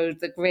century road.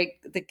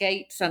 The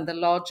gates and the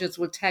lodges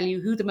will tell you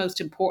who the most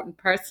important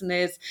person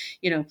is.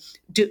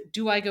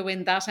 Do I go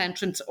in that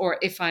entrance, or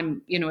if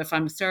I'm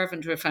a servant,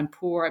 or if I'm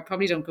poor, I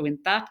probably don't go in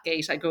that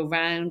gate. I go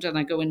round and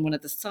I go in one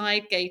of the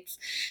side gates.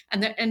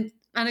 And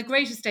a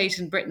great estate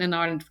in Britain and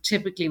Ireland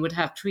typically would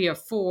have 3 or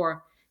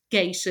 4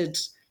 gated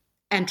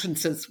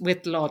entrances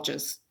with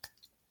lodges.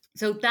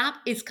 So that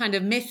is kind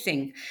of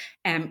missing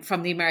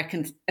from the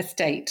American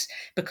estate,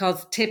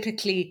 because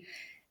typically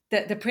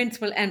the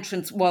principal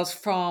entrance was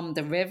from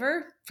the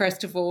river,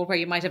 first of all, where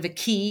you might have a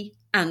quay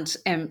and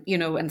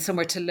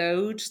somewhere to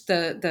load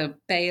the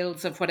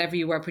bales of whatever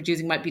you were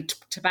producing. Might be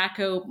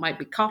tobacco, might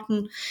be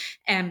cotton.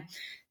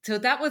 So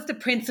that was the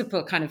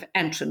principal kind of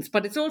entrance,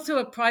 but it's also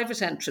a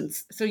private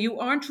entrance. So you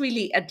aren't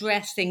really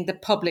addressing the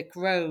public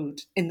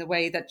road in the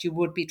way that you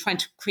would be trying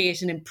to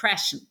create an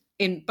impression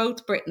in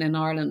both Britain and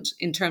Ireland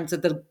in terms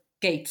of the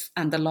gates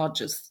and the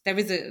lodges. There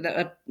is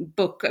a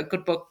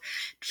good book,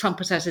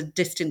 Trumpet at a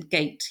Distant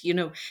Gate.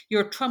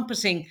 You're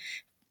trumpeting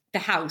the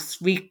house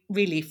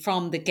really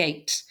from the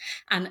gate.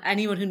 And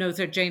anyone who knows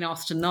their Jane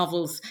Austen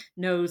novels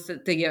knows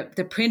that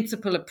the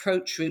principal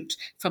approach route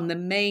from the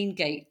main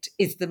gate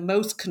is the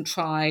most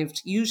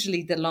contrived,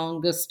 usually the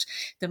longest,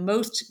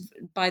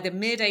 by the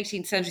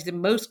mid-18th century, the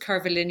most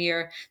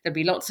curvilinear. There'll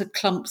be lots of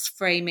clumps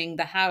framing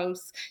the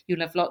house.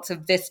 You'll have lots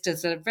of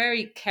vistas that are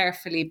very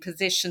carefully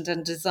positioned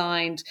and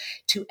designed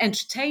to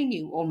entertain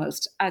you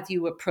almost as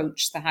you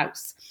approach the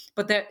house.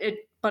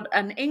 But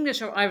an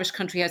English or Irish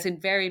country house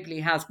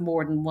invariably has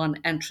more than one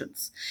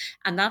entrance.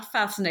 And that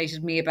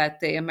fascinated me about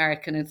the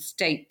American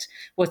estate,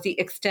 was the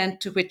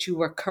extent to which you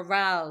were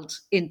corralled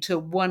into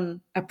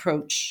one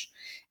approach.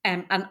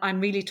 And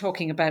I'm really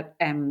talking about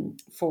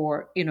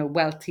for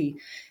wealthy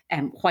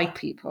white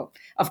people.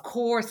 Of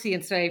course, the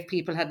enslaved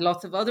people had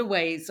lots of other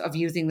ways of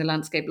using the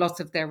landscape, lots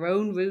of their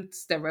own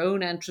routes, their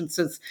own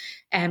entrances.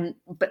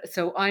 But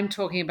so I'm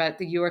talking about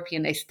the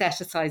European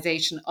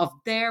aestheticization of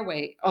their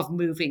way of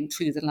moving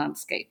through the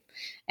landscape,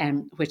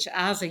 which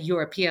as a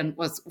European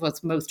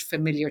was most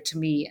familiar to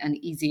me and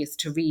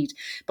easiest to read.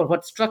 But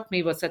what struck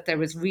me was that there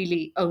was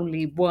really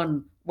only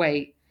one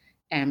way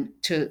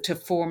to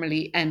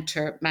formally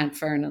enter Mount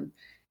Vernon.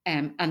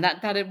 And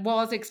that it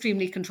was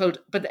extremely controlled.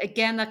 But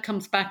again, that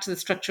comes back to the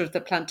structure of the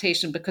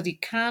plantation, because you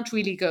can't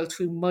really go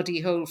through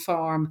Muddy Hole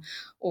Farm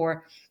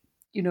or,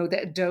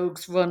 the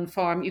Dogs Run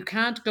Farm. You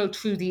can't go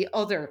through the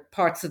other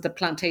parts of the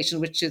plantation,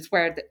 which is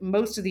where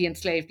most of the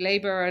enslaved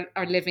labour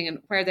are living,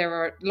 and where there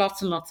are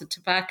lots and lots of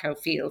tobacco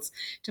fields.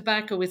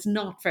 Tobacco is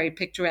not very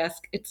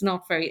picturesque. It's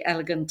not very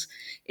elegant.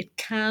 It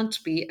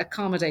can't be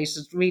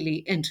accommodated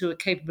really into a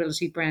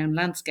capability brown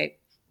landscape.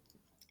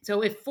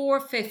 So if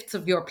 4/5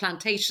 of your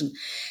plantation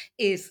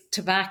is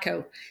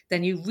tobacco,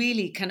 then you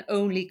really can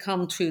only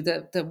come through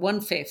the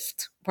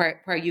 1/5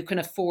 where you can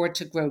afford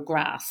to grow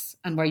grass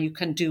and where you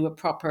can do a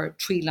proper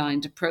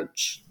tree-lined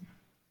approach.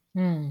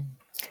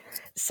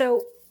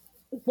 So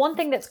one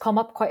thing that's come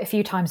up quite a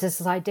few times is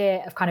this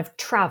idea of kind of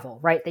travel,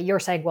 right? That you're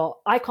saying,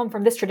 well, I come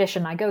from this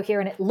tradition, I go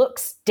here and it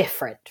looks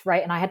different,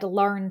 right? And I had to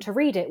learn to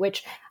read it,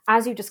 which,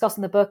 as you discuss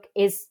in the book,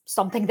 is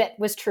something that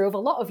was true of a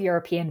lot of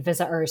European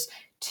visitors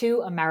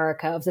to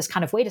America, of this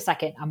kind of, wait a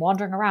second, I'm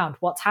wandering around,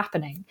 what's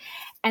happening?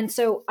 And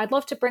so I'd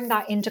love to bring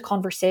that into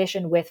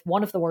conversation with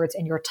one of the words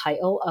in your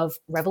title of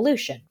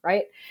revolution,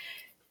 right?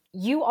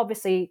 You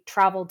obviously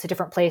traveled to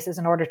different places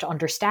in order to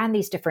understand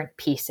these different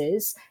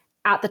pieces.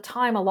 At the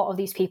time, a lot of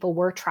these people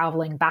were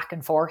traveling back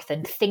and forth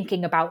and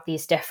thinking about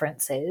these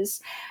differences.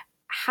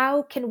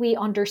 How can we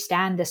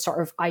understand this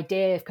sort of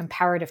idea of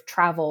comparative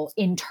travel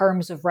in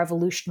terms of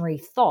revolutionary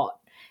thought?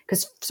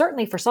 Because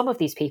certainly for some of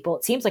these people,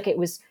 it seems like it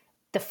was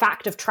the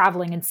fact of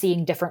traveling and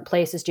seeing different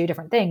places do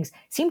different things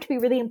seemed to be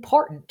really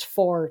important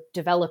for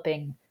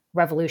developing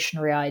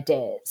revolutionary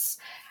ideas.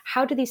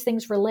 How do these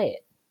things relate?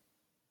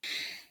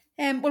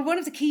 Well, one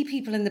of the key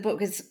people in the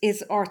book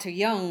is Arthur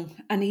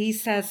Young, and he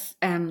says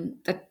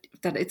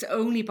that it's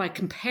only by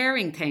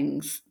comparing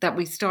things that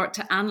we start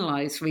to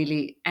analyse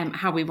really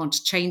how we want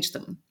to change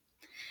them.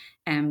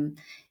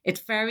 It's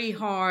very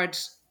hard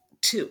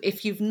to,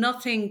 if you've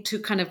nothing to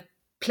kind of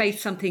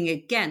place something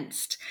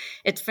against,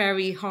 it's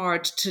very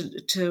hard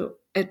to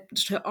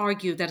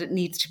argue that it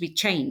needs to be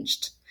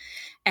changed.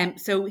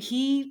 So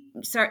he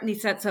certainly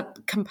sets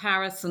up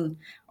comparison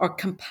or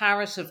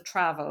comparative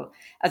travel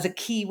as a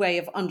key way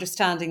of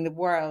understanding the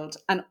world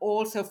and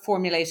also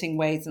formulating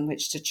ways in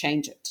which to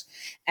change it.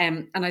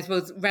 And I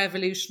suppose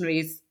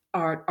revolutionaries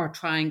are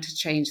trying to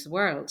change the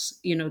world.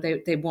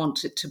 They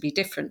want it to be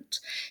different.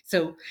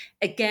 So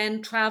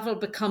again, travel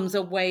becomes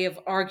a way of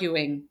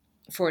arguing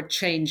for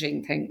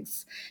changing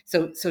things.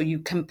 So you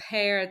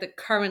compare the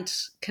current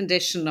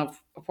condition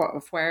of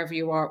wherever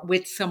you are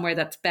with somewhere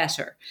that's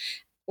better.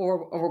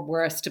 or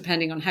worse,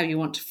 depending on how you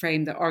want to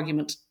frame the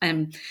argument,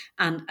 and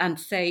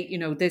say,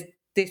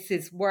 this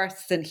is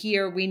worse than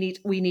here. We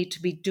need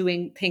to be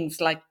doing things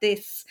like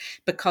this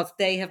because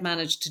they have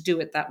managed to do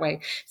it that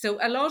way. So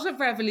a lot of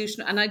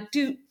revolution, and I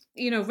do,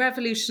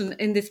 revolution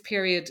in this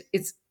period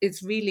is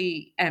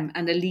really an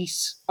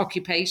elite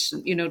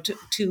occupation.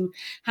 To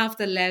have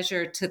the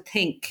leisure to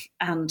think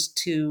and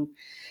to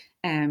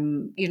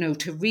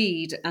to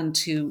read and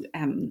to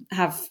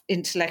have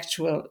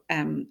intellectual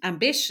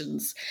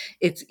ambitions.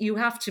 You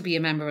have to be a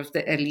member of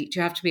the elite.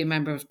 You have to be a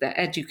member of the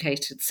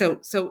educated.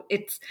 So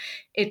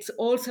it's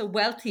also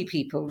wealthy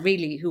people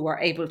really who are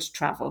able to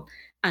travel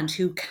and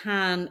who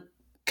can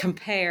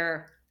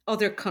compare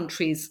other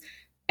countries'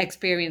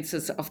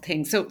 experiences of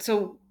things.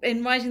 So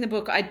in writing the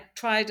book, I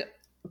tried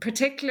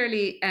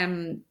particularly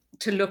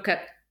to look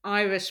at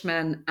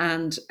Irishmen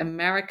and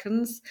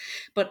Americans.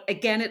 But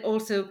again, it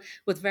also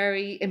was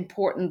very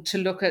important to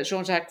look at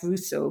Jean-Jacques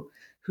Rousseau,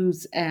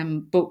 whose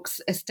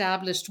books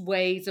established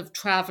ways of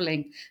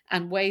traveling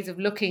and ways of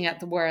looking at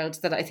the world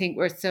that I think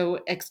were so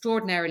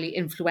extraordinarily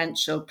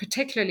influential,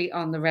 particularly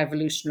on the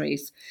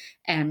revolutionaries,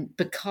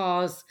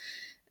 because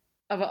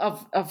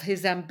of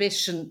his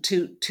ambition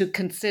to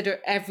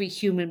consider every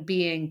human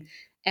being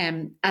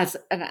as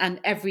and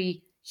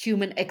every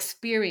human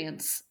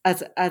experience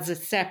as a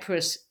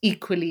separate,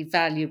 equally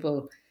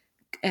valuable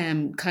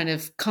kind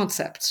of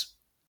concept.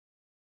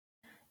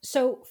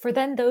 So for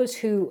then those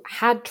who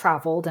had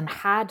travelled and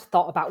had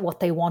thought about what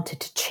they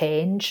wanted to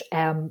change,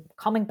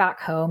 coming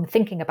back home,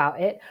 thinking about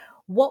it,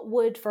 what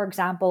would, for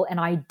example, an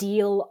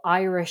ideal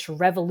Irish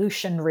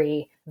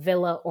revolutionary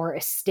villa or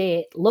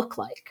estate look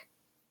like?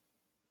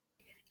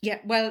 Yeah,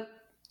 well,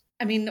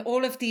 I mean,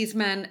 all of these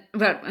men,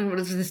 well,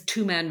 there's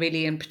two men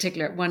really in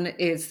particular. One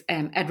is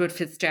Edward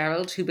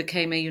Fitzgerald, who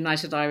became a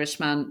United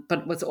Irishman,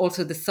 but was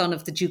also the son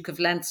of the Duke of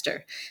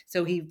Leinster.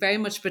 So he very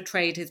much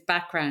betrayed his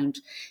background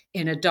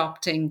in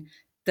adopting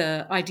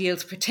the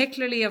ideals,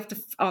 particularly of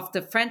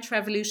the French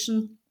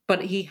Revolution.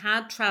 But he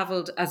had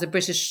travelled as a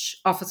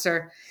British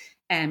officer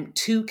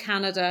to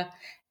Canada,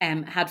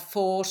 had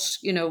fought,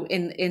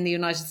 in the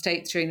United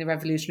States during the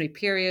Revolutionary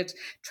period,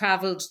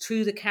 travelled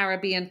through the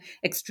Caribbean,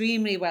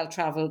 extremely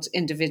well-travelled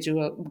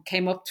individual,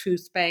 came up through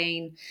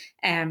Spain,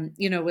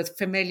 was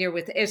familiar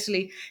with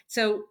Italy.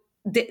 So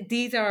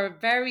these are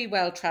very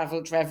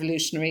well-travelled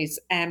revolutionaries.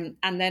 And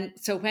then,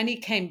 so when he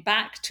came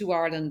back to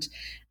Ireland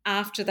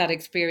after that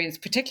experience,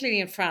 particularly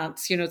in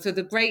France, so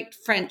the great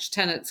French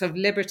tenets of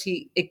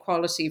liberty,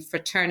 equality,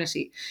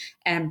 fraternity,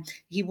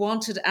 he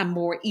wanted a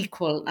more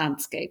equal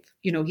landscape.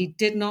 He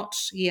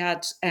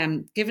had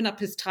given up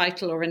his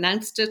title or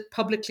renounced it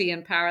publicly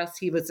in Paris.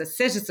 He was a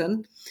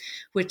citizen,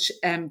 which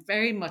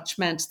very much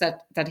meant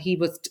that he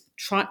was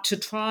to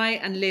try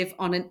and live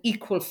on an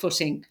equal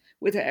footing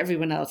with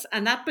everyone else.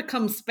 And that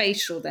becomes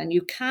spatial then.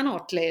 You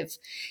cannot live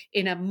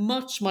in a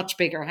much, much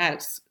bigger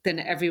house than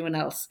everyone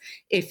else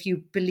if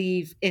you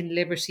believe in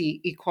liberty,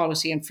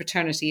 equality, and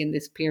fraternity in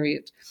this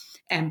period.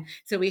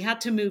 So he had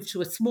to move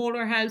to a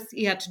smaller house.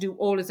 He had to do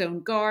all his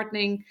own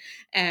gardening.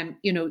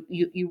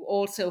 You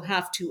also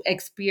have to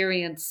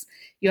experience,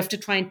 you have to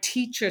try and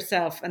teach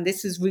yourself, and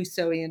this is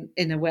Rousseauian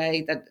in a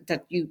way,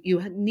 that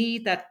you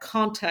need that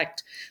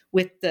contact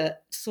with the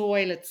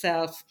soil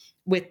itself,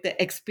 with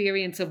the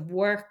experience of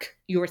work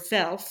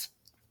yourself.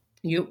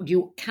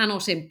 You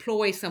cannot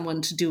employ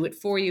someone to do it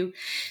for you.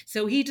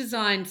 So he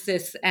designs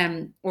this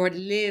or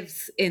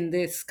lives in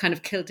this kind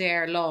of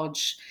Kildare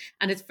lodge.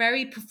 And it's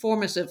very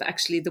performative,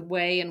 actually, the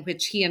way in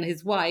which he and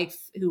his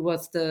wife, who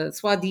was the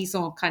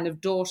soi-disant kind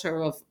of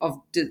daughter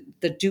of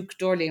the Duke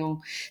d'Orléans,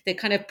 they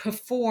kind of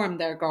perform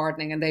their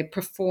gardening and they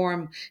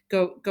perform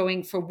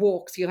going for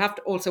walks. You have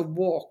to also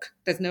walk.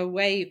 There's no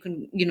way you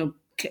can,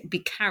 be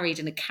carried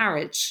in a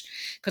carriage,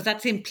 because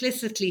that's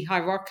implicitly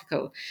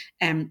hierarchical.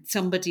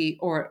 Somebody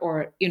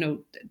or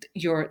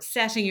you're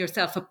setting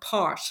yourself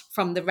apart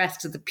from the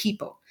rest of the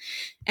people.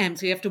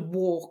 So you have to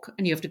walk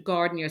and you have to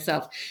garden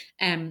yourself.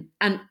 And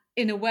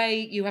in a way,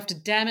 you have to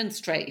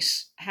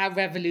demonstrate how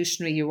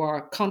revolutionary you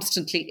are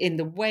constantly in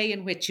the way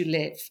in which you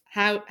live.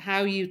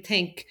 How you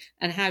think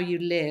and how you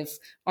live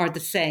are the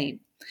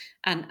same.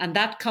 And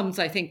that comes,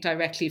 I think,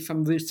 directly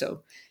from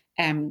Rousseau.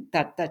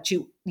 That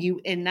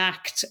you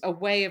enact a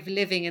way of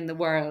living in the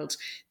world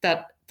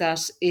that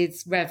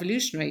is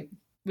revolutionary,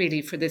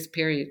 really, for this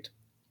period.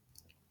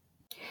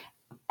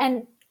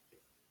 And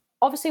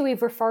obviously,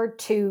 we've referred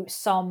to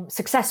some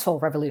successful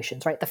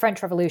revolutions, right? The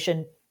French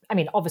Revolution. I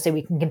mean, obviously,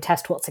 we can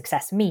contest what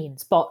success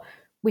means, but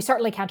we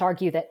certainly can't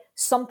argue that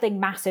something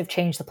massive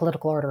changed the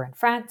political order in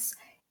France,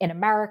 in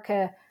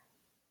America,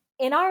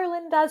 in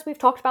Ireland. As we've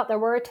talked about, there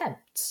were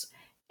attempts.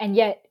 And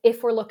yet,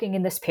 if we're looking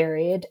in this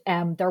period,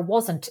 there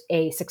wasn't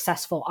a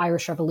successful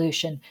Irish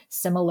Revolution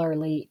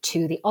similarly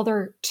to the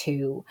other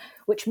two,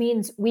 which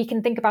means we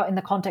can think about, in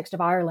the context of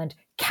Ireland,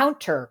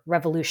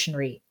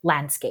 counter-revolutionary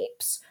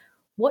landscapes.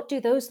 What do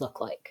those look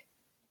like?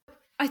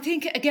 I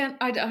think, again,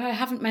 I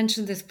haven't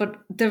mentioned this, but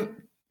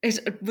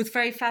it was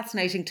very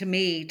fascinating to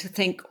me to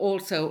think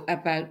also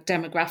about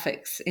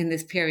demographics in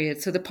this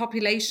period. So the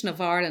population of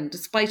Ireland,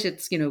 despite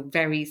its,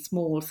 very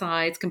small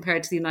size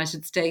compared to the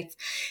United States,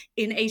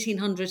 in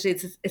 1800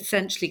 is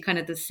essentially kind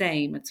of the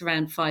same. It's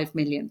around 5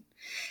 million.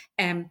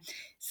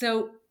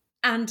 So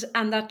and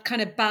that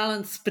kind of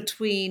balance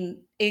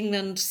between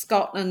England,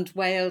 Scotland,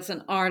 Wales,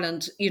 and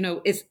Ireland,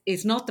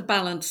 is not the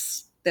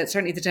balance that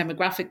certainly the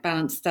demographic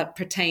balance that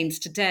pertains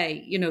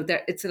today.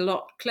 It's a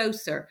lot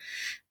closer,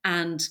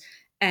 and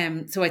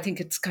so I think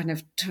it's kind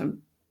of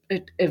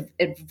it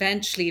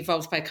eventually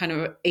evolved by kind of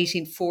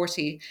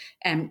 1840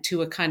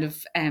 to a kind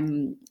of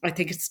I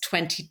think it's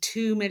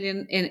 22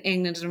 million in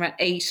England and around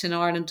 8 in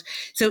Ireland.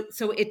 So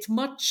it's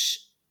much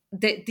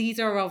that these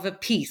are of a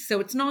piece. So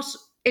it's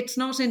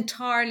not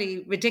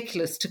entirely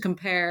ridiculous to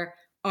compare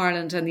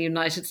Ireland and the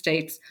United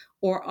States,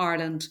 or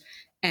Ireland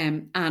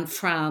and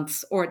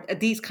France, or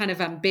these kind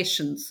of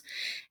ambitions.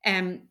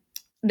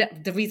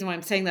 The reason why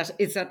I'm saying that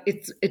is that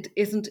it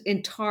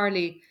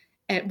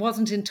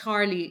wasn't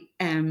entirely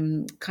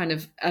kind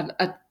of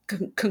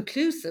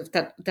conclusive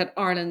that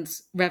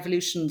Ireland's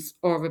revolutions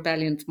or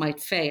rebellions might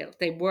fail.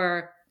 They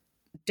were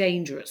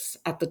dangerous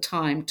at the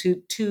time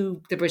to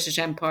the British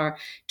Empire,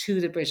 to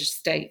the British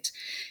state,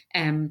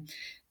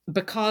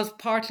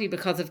 partly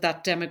because of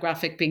that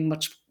demographic being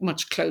much,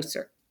 much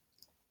closer.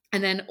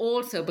 And then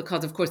also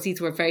because, of course,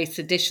 these were very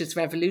seditious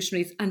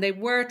revolutionaries, and they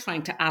were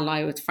trying to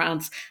ally with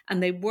France,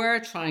 and they were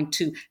trying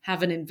to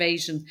have an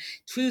invasion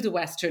through the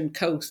western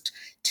coast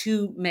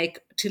to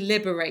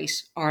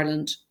liberate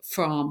Ireland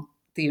from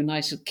the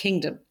United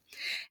Kingdom.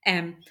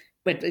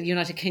 But the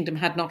United Kingdom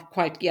had not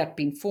quite yet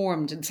been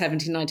formed in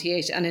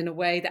 1798. And in a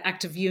way, the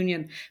Act of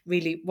Union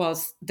really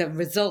was the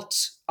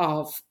result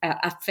of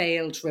a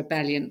failed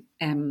rebellion,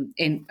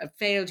 in a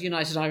failed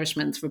United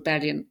Irishmen's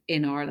rebellion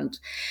in Ireland.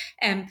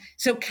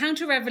 So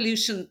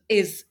counter-revolution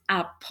is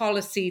a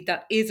policy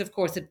that is, of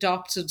course,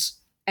 adopted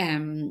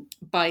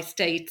by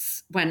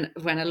states when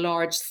a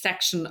large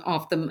section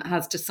of them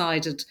has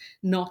decided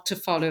not to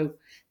follow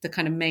the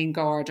kind of main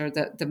guard or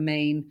the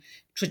main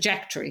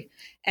trajectory.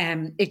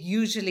 It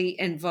usually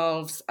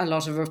involves a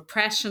lot of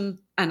repression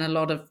and a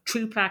lot of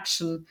troop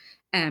action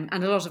and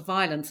a lot of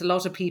violence. A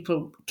lot of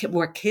people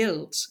were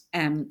killed,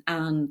 and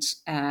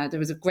there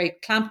was a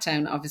great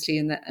clampdown, obviously,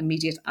 in the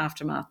immediate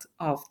aftermath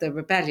of the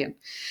rebellion.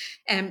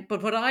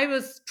 But what I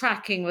was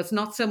tracking was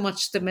not so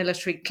much the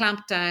military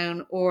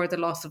clampdown or the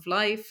loss of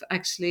life,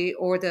 actually,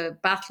 or the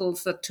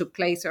battles that took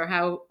place or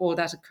how all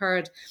that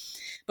occurred,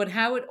 but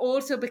how it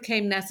also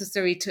became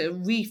necessary to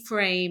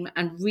reframe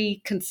and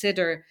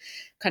reconsider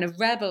kind of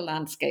rebel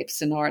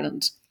landscapes in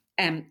Ireland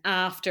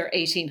after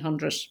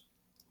 1800.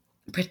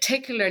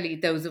 Particularly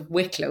those of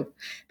Wicklow,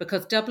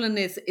 because Dublin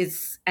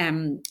is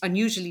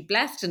unusually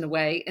blessed in a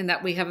way in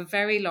that we have a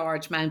very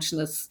large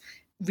mountainous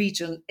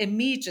region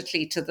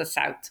immediately to the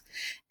south.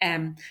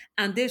 And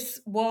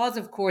this was,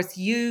 of course,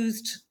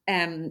 used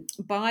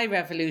by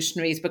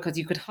revolutionaries because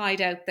you could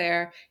hide out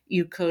there,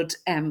 you could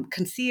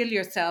conceal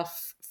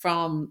yourself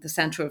from the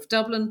centre of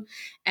Dublin,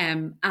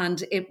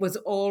 and it was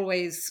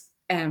always...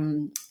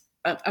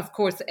 of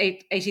course,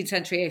 18th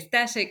century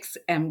aesthetics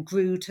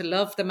grew to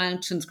love the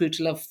mountains, grew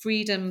to love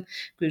freedom,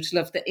 grew to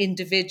love the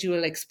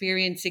individual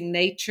experiencing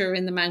nature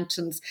in the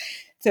mountains.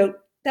 So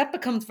that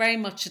becomes very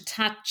much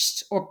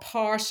attached or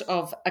part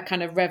of a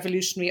kind of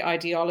revolutionary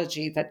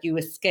ideology that you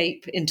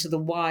escape into the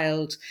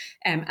wild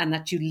and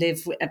that you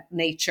live with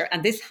nature.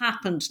 And this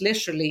happened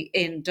literally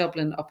in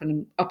Dublin up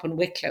in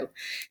Wicklow.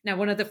 Now,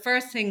 one of the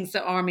first things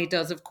the army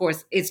does, of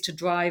course, is to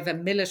drive a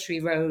military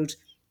road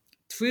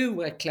through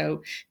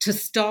Wicklow to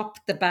stop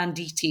the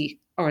banditti,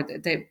 or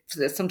they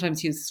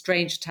sometimes use a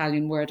strange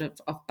Italian word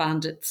of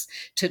bandits,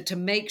 to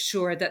make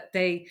sure that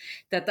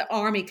the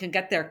army can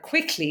get there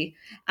quickly,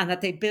 and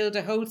that they build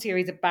a whole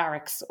series of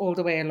barracks all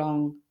the way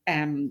along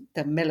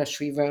the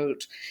military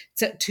road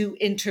to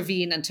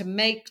intervene and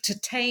to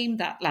tame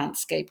that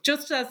landscape,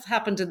 just as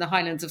happened in the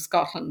Highlands of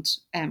Scotland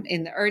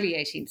in the early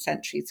 18th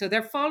century. So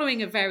they're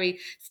following a very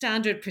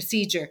standard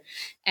procedure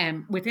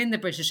within the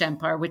British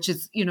Empire, which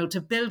is,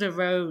 to build a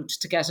road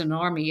to get an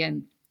army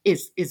in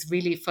is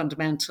really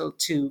fundamental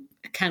to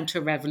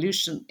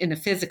counter-revolution in a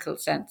physical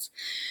sense.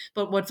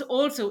 But what's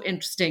also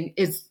interesting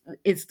is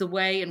the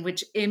way in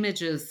which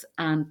images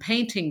and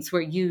paintings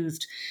were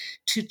used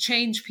to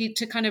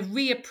to kind of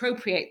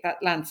reappropriate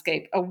that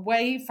landscape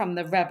away from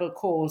the rebel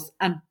cause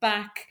and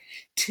back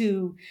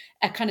to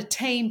a kind of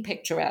tame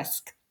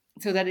picturesque,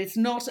 so that it's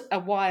not a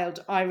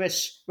wild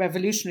Irish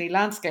revolutionary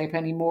landscape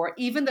anymore,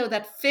 even though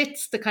that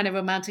fits the kind of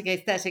romantic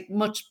aesthetic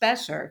much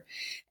better.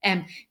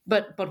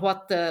 But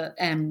what the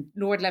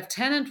Lord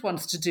Lieutenant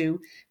wants to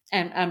do,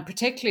 and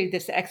particularly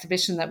this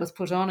exhibition that was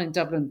put on in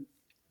Dublin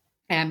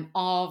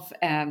of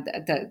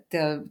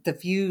the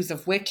views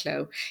of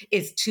Wicklow,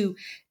 is to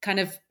kind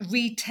of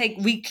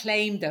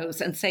reclaim those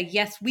and say,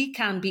 yes, we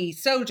can be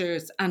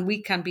soldiers and we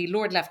can be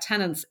Lord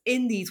Lieutenants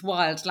in these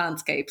wild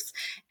landscapes.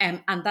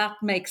 And that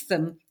makes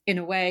them, in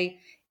a way,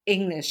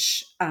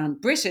 English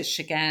and British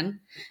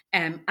again.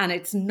 and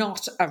it's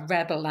not a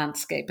rebel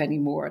landscape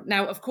anymore.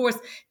 Now, of course,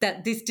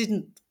 that this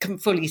didn't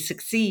fully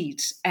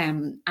succeed,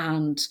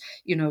 and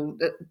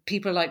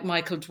people like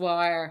Michael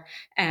Dwyer,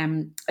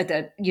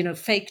 that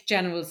fake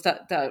generals,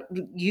 that the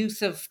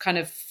use of kind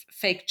of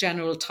fake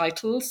general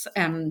titles,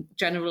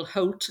 General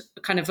Holt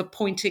kind of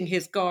appointing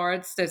his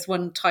guards. There's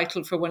one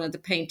title for one of the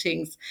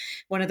paintings,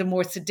 one of the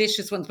more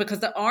seditious ones, because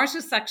the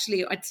artists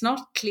actually, it's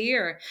not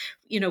clear,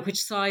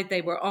 which side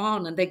they were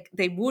on, and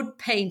they would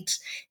paint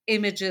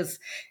images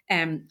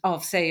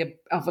of, say,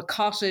 of a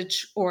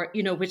cottage, or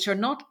which are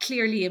not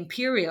clearly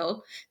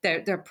imperial.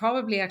 They're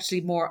probably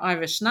actually more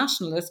Irish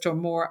nationalist, or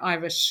more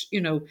Irish,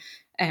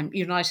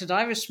 United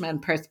Irishmen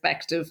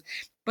perspective.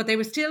 But they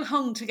were still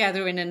hung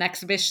together in an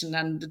exhibition,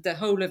 and the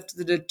whole of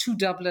the Two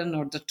Dublin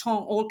or the Ton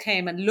all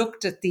came and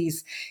looked at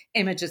these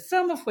images,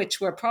 some of which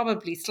were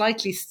probably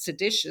slightly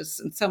seditious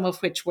and some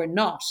of which were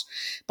not.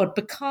 But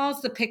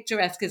because the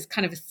picturesque is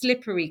kind of a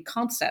slippery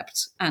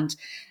concept, and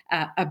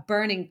a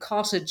burning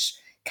cottage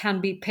can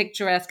be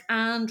picturesque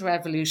and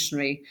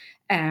revolutionary,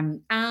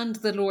 and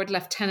the Lord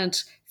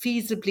Lieutenant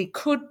feasibly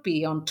could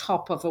be on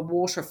top of a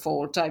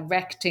waterfall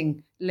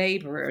directing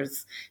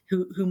labourers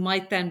who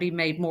might then be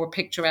made more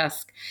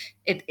picturesque.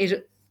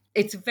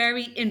 It's a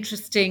very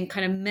interesting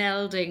kind of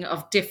melding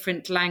of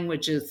different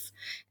languages,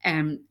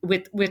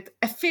 with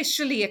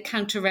officially a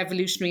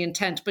counter-revolutionary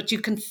intent, but you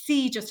can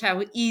see just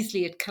how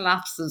easily it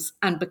collapses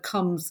and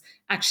becomes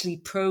actually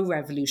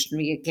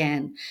pro-revolutionary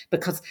again,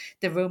 because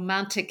the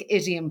romantic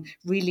idiom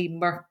really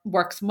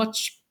works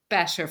much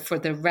better for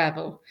the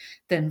rebel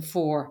than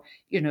for,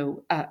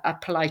 a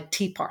polite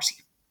tea party.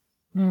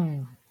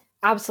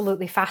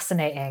 Absolutely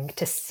fascinating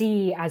to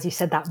see, as you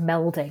said, that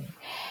melding.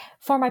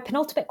 For my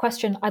penultimate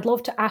question, I'd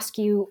love to ask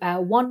you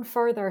one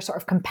further sort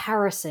of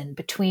comparison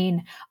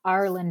between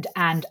Ireland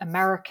and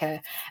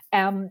America.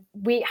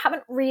 We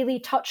haven't really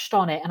touched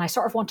on it, and I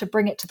sort of want to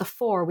bring it to the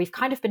fore. We've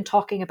kind of been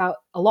talking about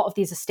a lot of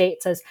these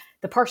estates as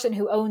the person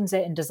who owns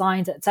it and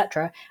designs it,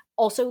 etc.,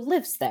 also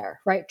lives there,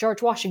 right?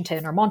 George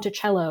Washington or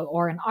Monticello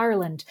or in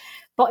Ireland.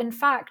 But in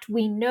fact,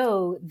 we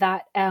know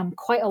that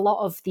quite a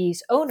lot of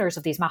these owners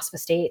of these massive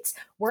estates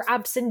were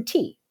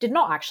absentee, did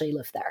not actually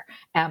live there.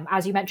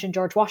 As you mentioned,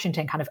 George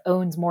Washington kind of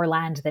owns more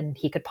land than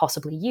he could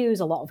possibly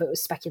use. A lot of it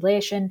was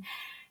speculation.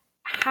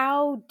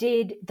 How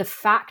did the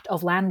fact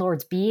of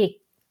landlords being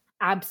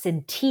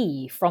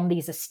absentee from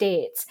these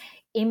estates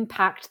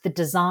impact the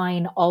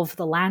design of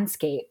the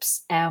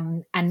landscapes?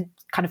 And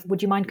kind of,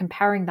 would you mind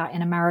comparing that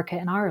in America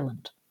and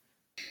Ireland?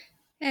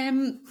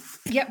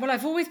 Well,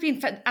 I've always been,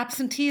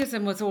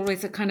 absenteeism was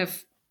always a kind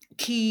of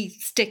key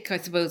stick, I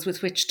suppose,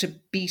 with which to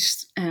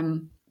beat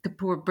the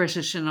poor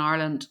British in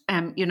Ireland.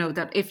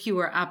 That if you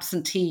were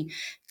absentee,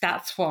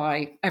 that's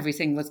why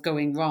everything was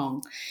going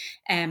wrong.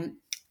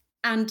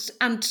 And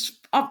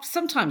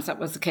sometimes that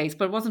was the case,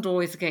 but it wasn't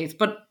always the case.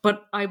 But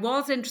I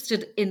was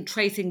interested in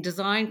tracing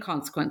design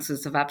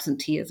consequences of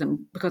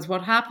absenteeism, because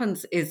what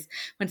happens is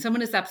when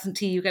someone is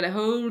absentee, you get a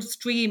whole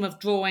stream of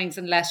drawings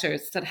and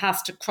letters that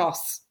has to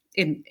cross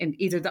in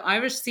either the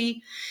Irish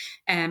Sea,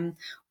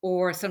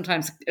 or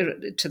sometimes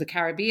to the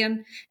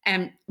Caribbean,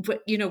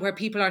 where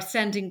people are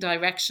sending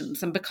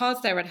directions. And because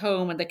they're at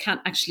home and they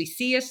can't actually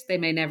see it, they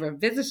may never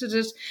have visited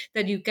it,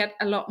 then you get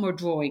a lot more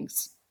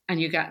drawings. And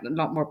you get a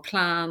lot more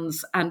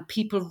plans, and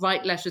people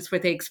write letters where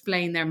they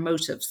explain their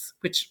motives,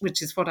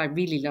 which is what I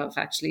really love,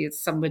 actually. It's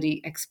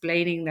somebody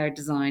explaining their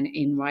design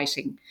in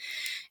writing.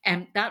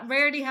 And that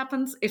rarely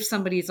happens if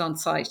somebody is on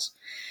site.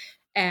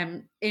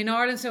 In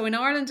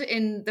Ireland,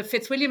 in the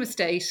Fitzwilliam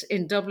estate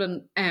in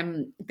Dublin,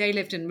 they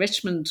lived in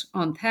Richmond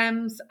on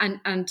Thames,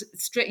 and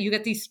you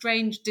get these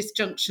strange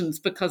disjunctions,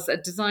 because a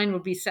design will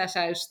be set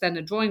out, then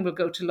a drawing will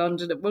go to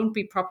London, it won't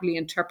be properly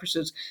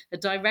interpreted, a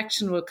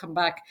direction will come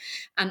back,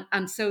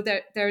 and so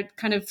they're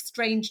kind of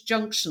strange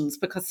junctions,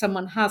 because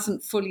someone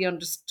hasn't fully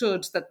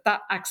understood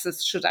that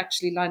axis should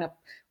actually line up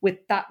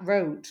with that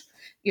road.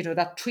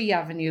 That tree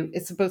avenue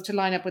is supposed to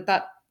line up with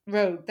that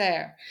road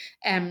there,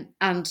 and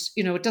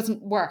it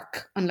doesn't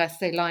work unless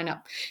they line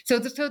up. So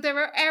there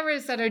are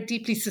errors that are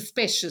deeply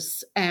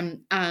suspicious,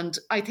 and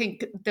I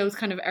think those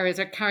kind of errors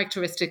are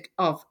characteristic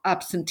of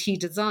absentee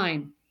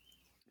design.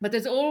 But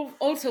there's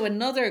also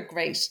another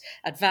great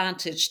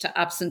advantage to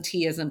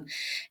absenteeism,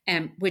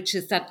 which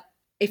is that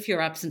if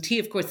you're absentee,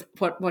 of course,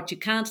 what you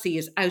can't see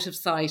is out of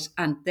sight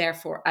and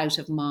therefore out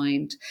of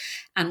mind.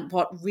 And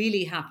what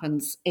really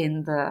happens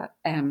in the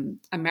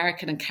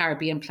American and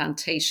Caribbean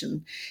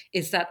plantation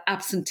is that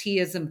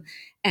absenteeism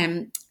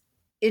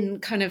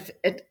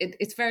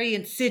it's very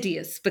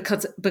insidious,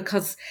 because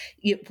what's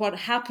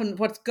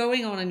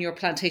going on in your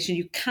plantation,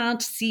 you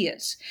can't see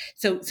it,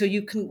 so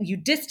you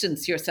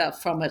distance yourself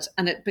from it,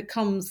 and it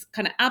becomes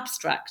kind of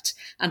abstract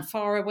and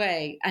far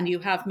away, and you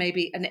have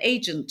maybe an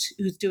agent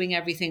who's doing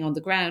everything on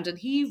the ground, and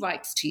he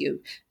writes to you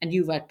and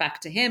you write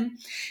back to him,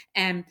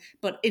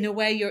 but in a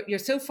way you're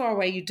so far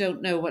away you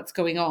don't know what's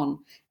going on.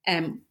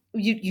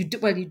 you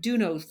do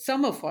know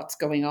some of what's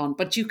going on,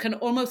 but you can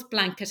almost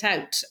blank it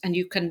out and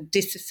you can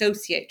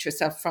disassociate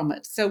yourself from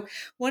it. So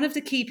one of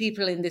the key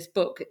people in this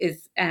book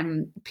is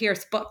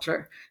Pierce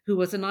Butler, who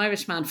was an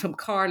Irishman from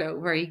Carlow,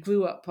 where he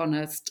grew up on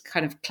a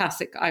kind of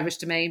classic Irish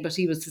domain, but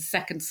he was the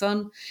second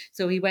son.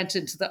 So he went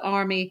into the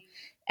army,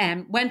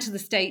 went to the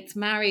States,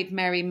 married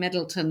Mary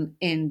Middleton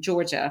in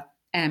Georgia,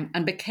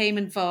 and became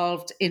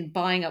involved in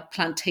buying up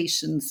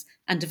plantations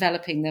and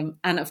developing them.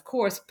 And of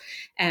course,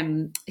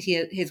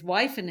 his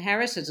wife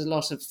inherited a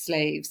lot of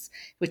slaves,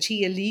 which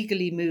he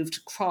illegally moved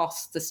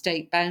across the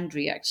state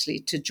boundary, actually,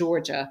 to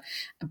Georgia.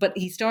 But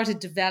he started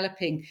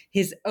developing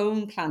his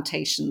own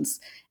plantations.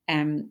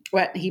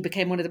 He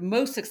became one of the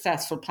most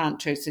successful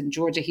planters in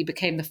Georgia. He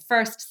became the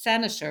first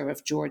senator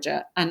of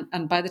Georgia.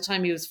 And by the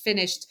time he was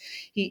finished,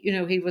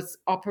 he was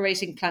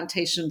operating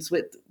plantations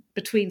with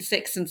between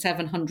 600 and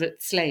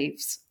 700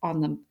 slaves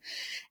on them.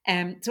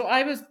 So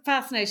I was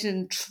fascinated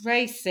in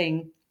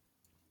tracing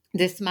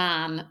this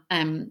man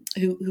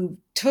who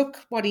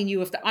took what he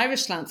knew of the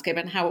Irish landscape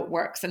and how it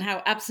works and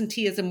how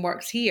absenteeism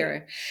works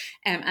here,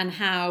 and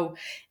how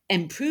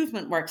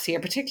improvement works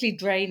here, particularly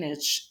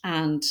drainage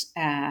and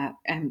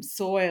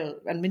soil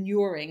and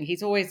manuring.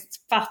 He's always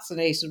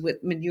fascinated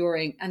with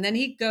manuring. And then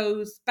he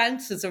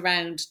bounces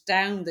around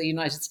down the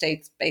United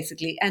States,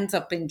 basically, ends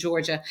up in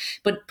Georgia,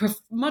 but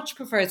much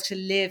prefers to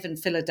live in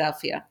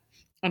Philadelphia.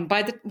 And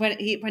when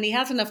he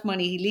has enough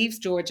money, he leaves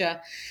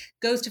Georgia,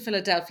 goes to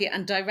Philadelphia,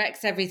 and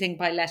directs everything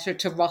by letter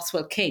to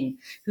Roswell King,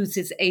 who's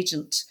his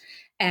agent.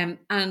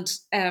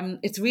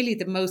 It's really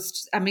the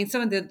most,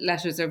 some of the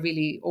letters are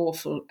really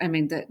awful. I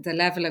mean, the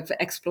level of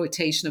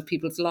exploitation of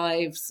people's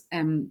lives,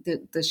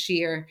 the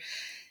sheer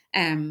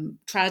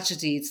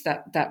tragedies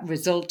that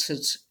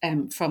resulted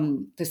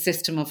from the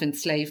system of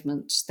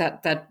enslavement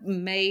that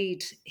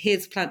made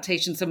his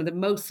plantation some of the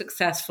most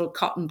successful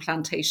cotton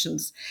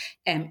plantations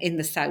in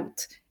the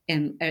South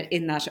in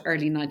that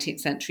early 19th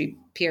century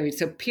period.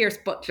 So Pierce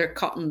Butler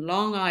Cotton,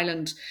 Long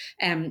Island,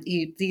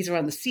 these are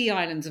on the Sea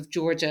Islands of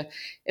Georgia.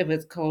 It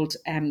was called,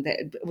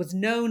 it was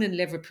known in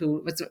Liverpool,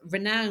 it was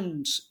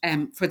renowned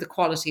for the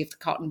quality of the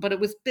cotton, but it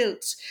was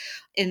built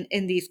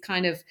in these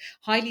kind of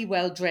highly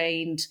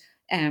well-drained,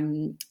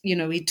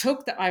 he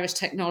took the Irish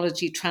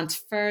technology,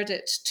 transferred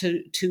it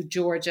to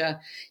Georgia,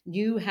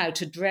 knew how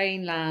to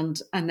drain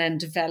land and then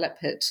develop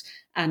it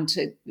and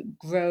to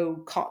grow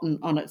cotton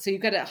on it. So you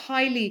get a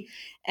highly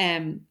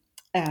kind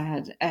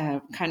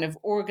of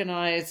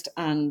organized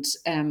and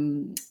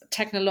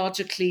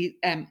technologically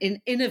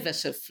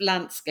innovative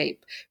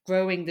landscape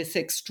growing this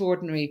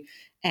extraordinary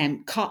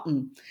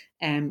cotton.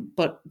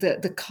 But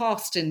the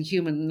cost in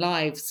human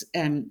lives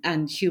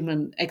and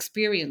human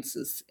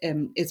experiences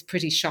is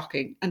pretty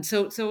shocking. And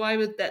so I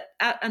would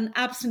and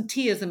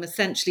absenteeism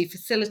essentially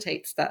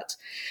facilitates that,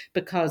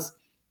 because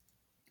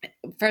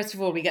first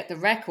of all, we get the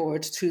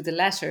record through the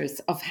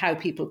letters of how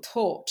people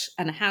thought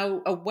and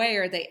how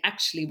aware they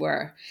actually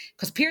were.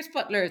 Because Pierce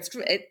Butler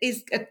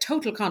is a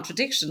total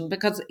contradiction,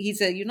 because he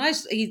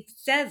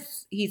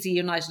says he's a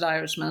United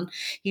Irishman.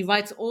 He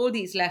writes all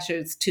these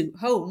letters to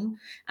home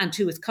and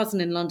to his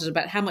cousin in London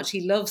about how much he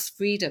loves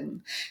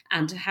freedom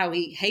and how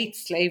he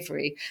hates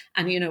slavery,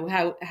 and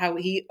how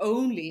he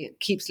only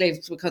keeps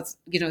slaves because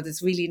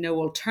there's really no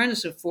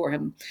alternative for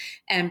him.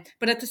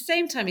 But at the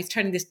same time, he's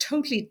turning this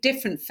totally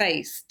different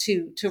face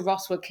to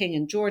Roswell King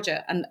in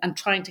Georgia and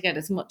trying to get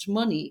as much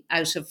money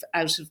out of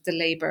the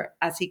labor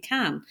as he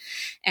can.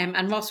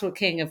 And Roswell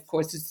King, of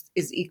course,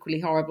 is equally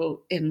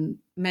horrible in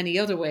many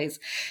other ways.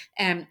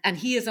 And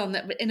he is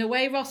in a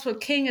way, Roswell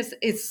King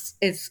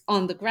is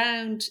on the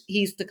ground.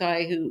 He's the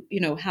guy who,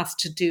 has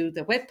to do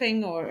the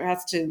whipping or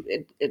has to,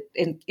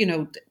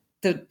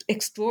 the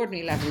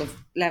extraordinary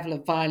level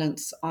of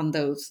violence on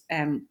those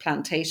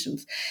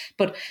plantations.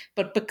 But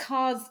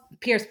because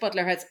Pierce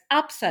Butler has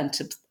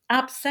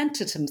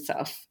absented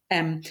himself,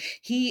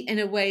 he in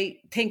a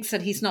way thinks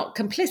that he's not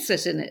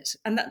complicit in it,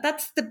 and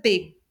that's the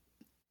big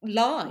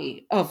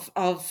lie of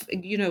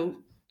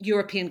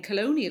European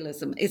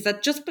colonialism, is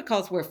that just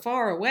because we're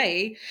far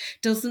away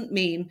doesn't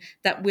mean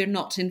that we're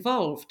not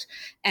involved.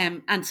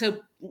 And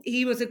so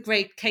he was a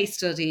great case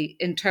study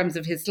in terms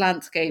of his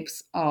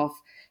landscapes of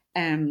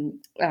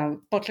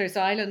Butler's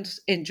Island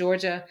in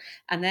Georgia,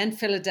 and then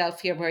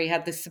Philadelphia, where he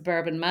had this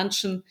suburban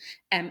mansion,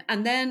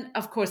 and then,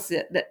 of course,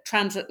 the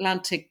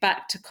transatlantic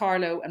back to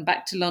Carlow and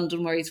back to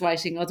London, where he's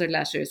writing other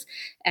letters.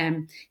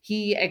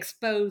 He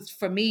exposed,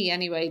 for me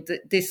anyway,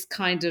 this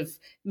kind of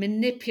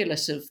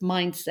manipulative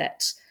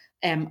mindset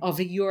of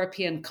a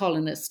European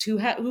colonist who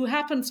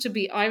happens to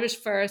be Irish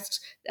first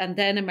and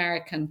then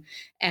American,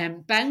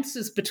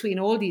 bounces between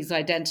all these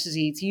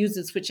identities,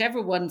 uses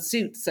whichever one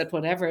suits at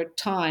whatever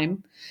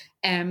time,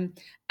 and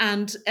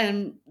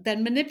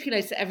then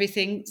manipulates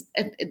everything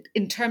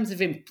in terms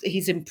of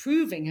he's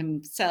improving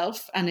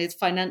himself and his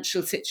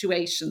financial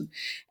situation,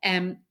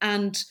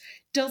 and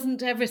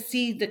doesn't ever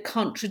see the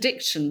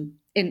contradiction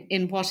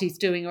in what he's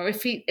doing, or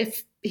if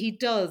he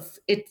does,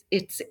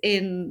 it's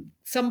in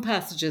some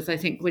passages, I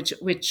think,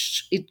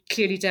 which it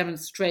clearly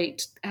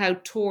demonstrate how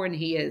torn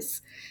he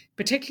is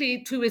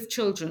particularly to his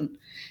children,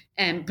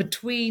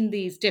 between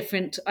these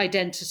different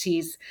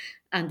identities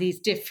and these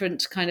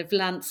different kind of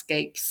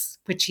landscapes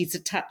which he's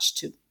attached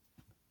to.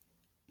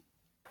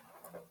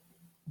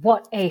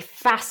 What a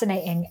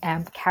fascinating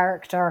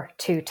character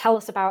to tell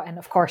us about. And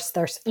of course,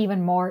 there's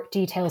even more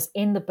details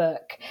in the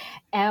book.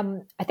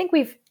 I think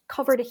we've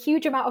covered a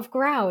huge amount of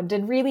ground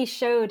and really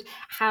showed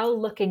how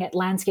looking at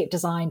landscape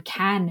design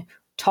can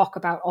talk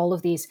about all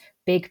of these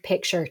big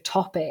picture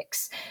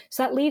topics.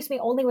 So that leaves me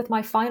only with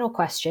my final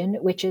question,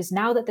 which is,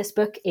 now that this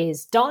book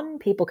is done,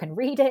 people can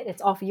read it,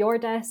 it's off your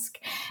desk,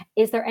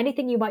 is there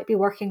anything you might be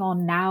working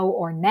on now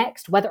or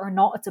next, whether or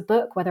not it's a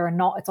book, whether or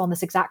not it's on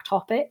this exact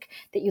topic,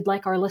 that you'd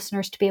like our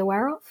listeners to be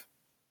aware of?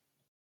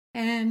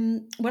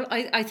 Well,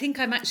 I think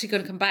I'm actually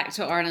going to come back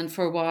to Ireland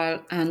for a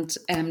while and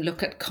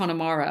look at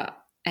Connemara.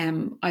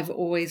 I've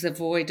always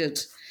avoided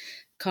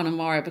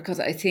Connemara because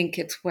I think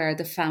it's where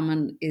the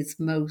famine is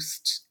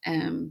most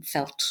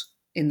felt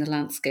in the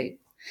landscape.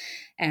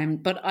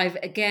 But I've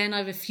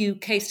a few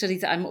case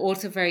studies. I'm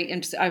also very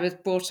interested. I was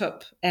brought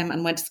up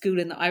and went to school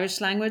in the Irish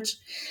language.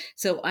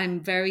 So I'm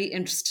very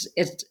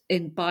interested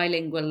in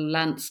bilingual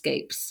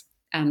landscapes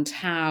and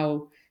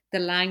how the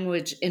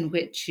language in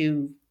which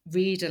you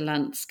read a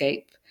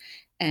landscape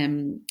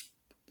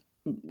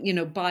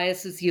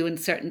biases you in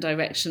certain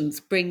directions,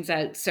 brings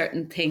out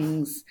certain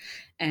things,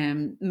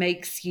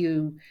 makes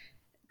you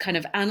kind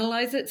of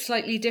analyze it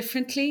slightly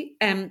differently.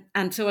 And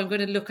so I'm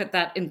going to look at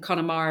that in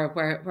Connemara,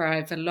 where I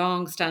have a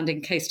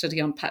long-standing case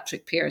study on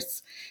Patrick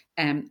Pearse.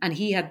 And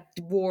he had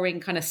warring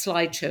kind of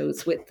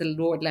slideshows with the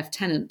Lord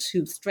Lieutenant,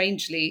 who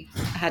strangely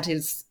had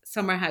his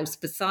summer house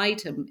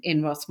beside him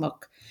in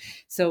Rossmuck.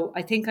 So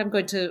I think I'm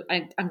going to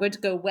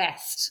go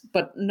west,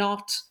 but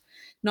not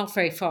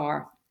very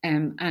far.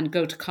 And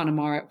go to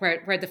Connemara,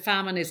 where the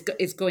famine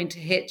is going to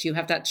hit. You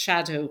have that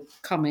shadow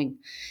coming,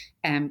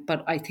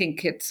 but I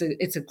think it's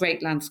a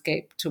great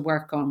landscape to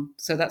work on.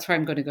 So that's where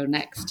I'm going to go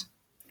next.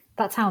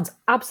 That sounds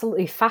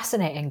absolutely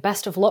fascinating.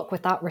 Best of luck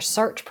with that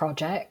research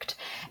project.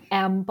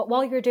 But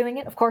while you're doing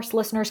it, of course,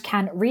 listeners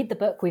can read the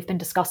book we've been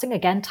discussing,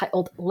 again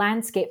titled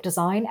Landscape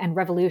Design and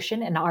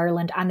Revolution in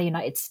Ireland and the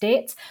United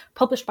States,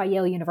 published by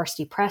Yale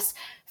University Press.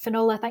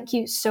 Finola, thank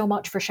you so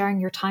much for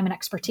sharing your time and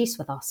expertise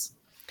with us.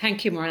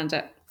 Thank you,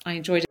 Miranda. I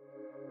enjoyed it.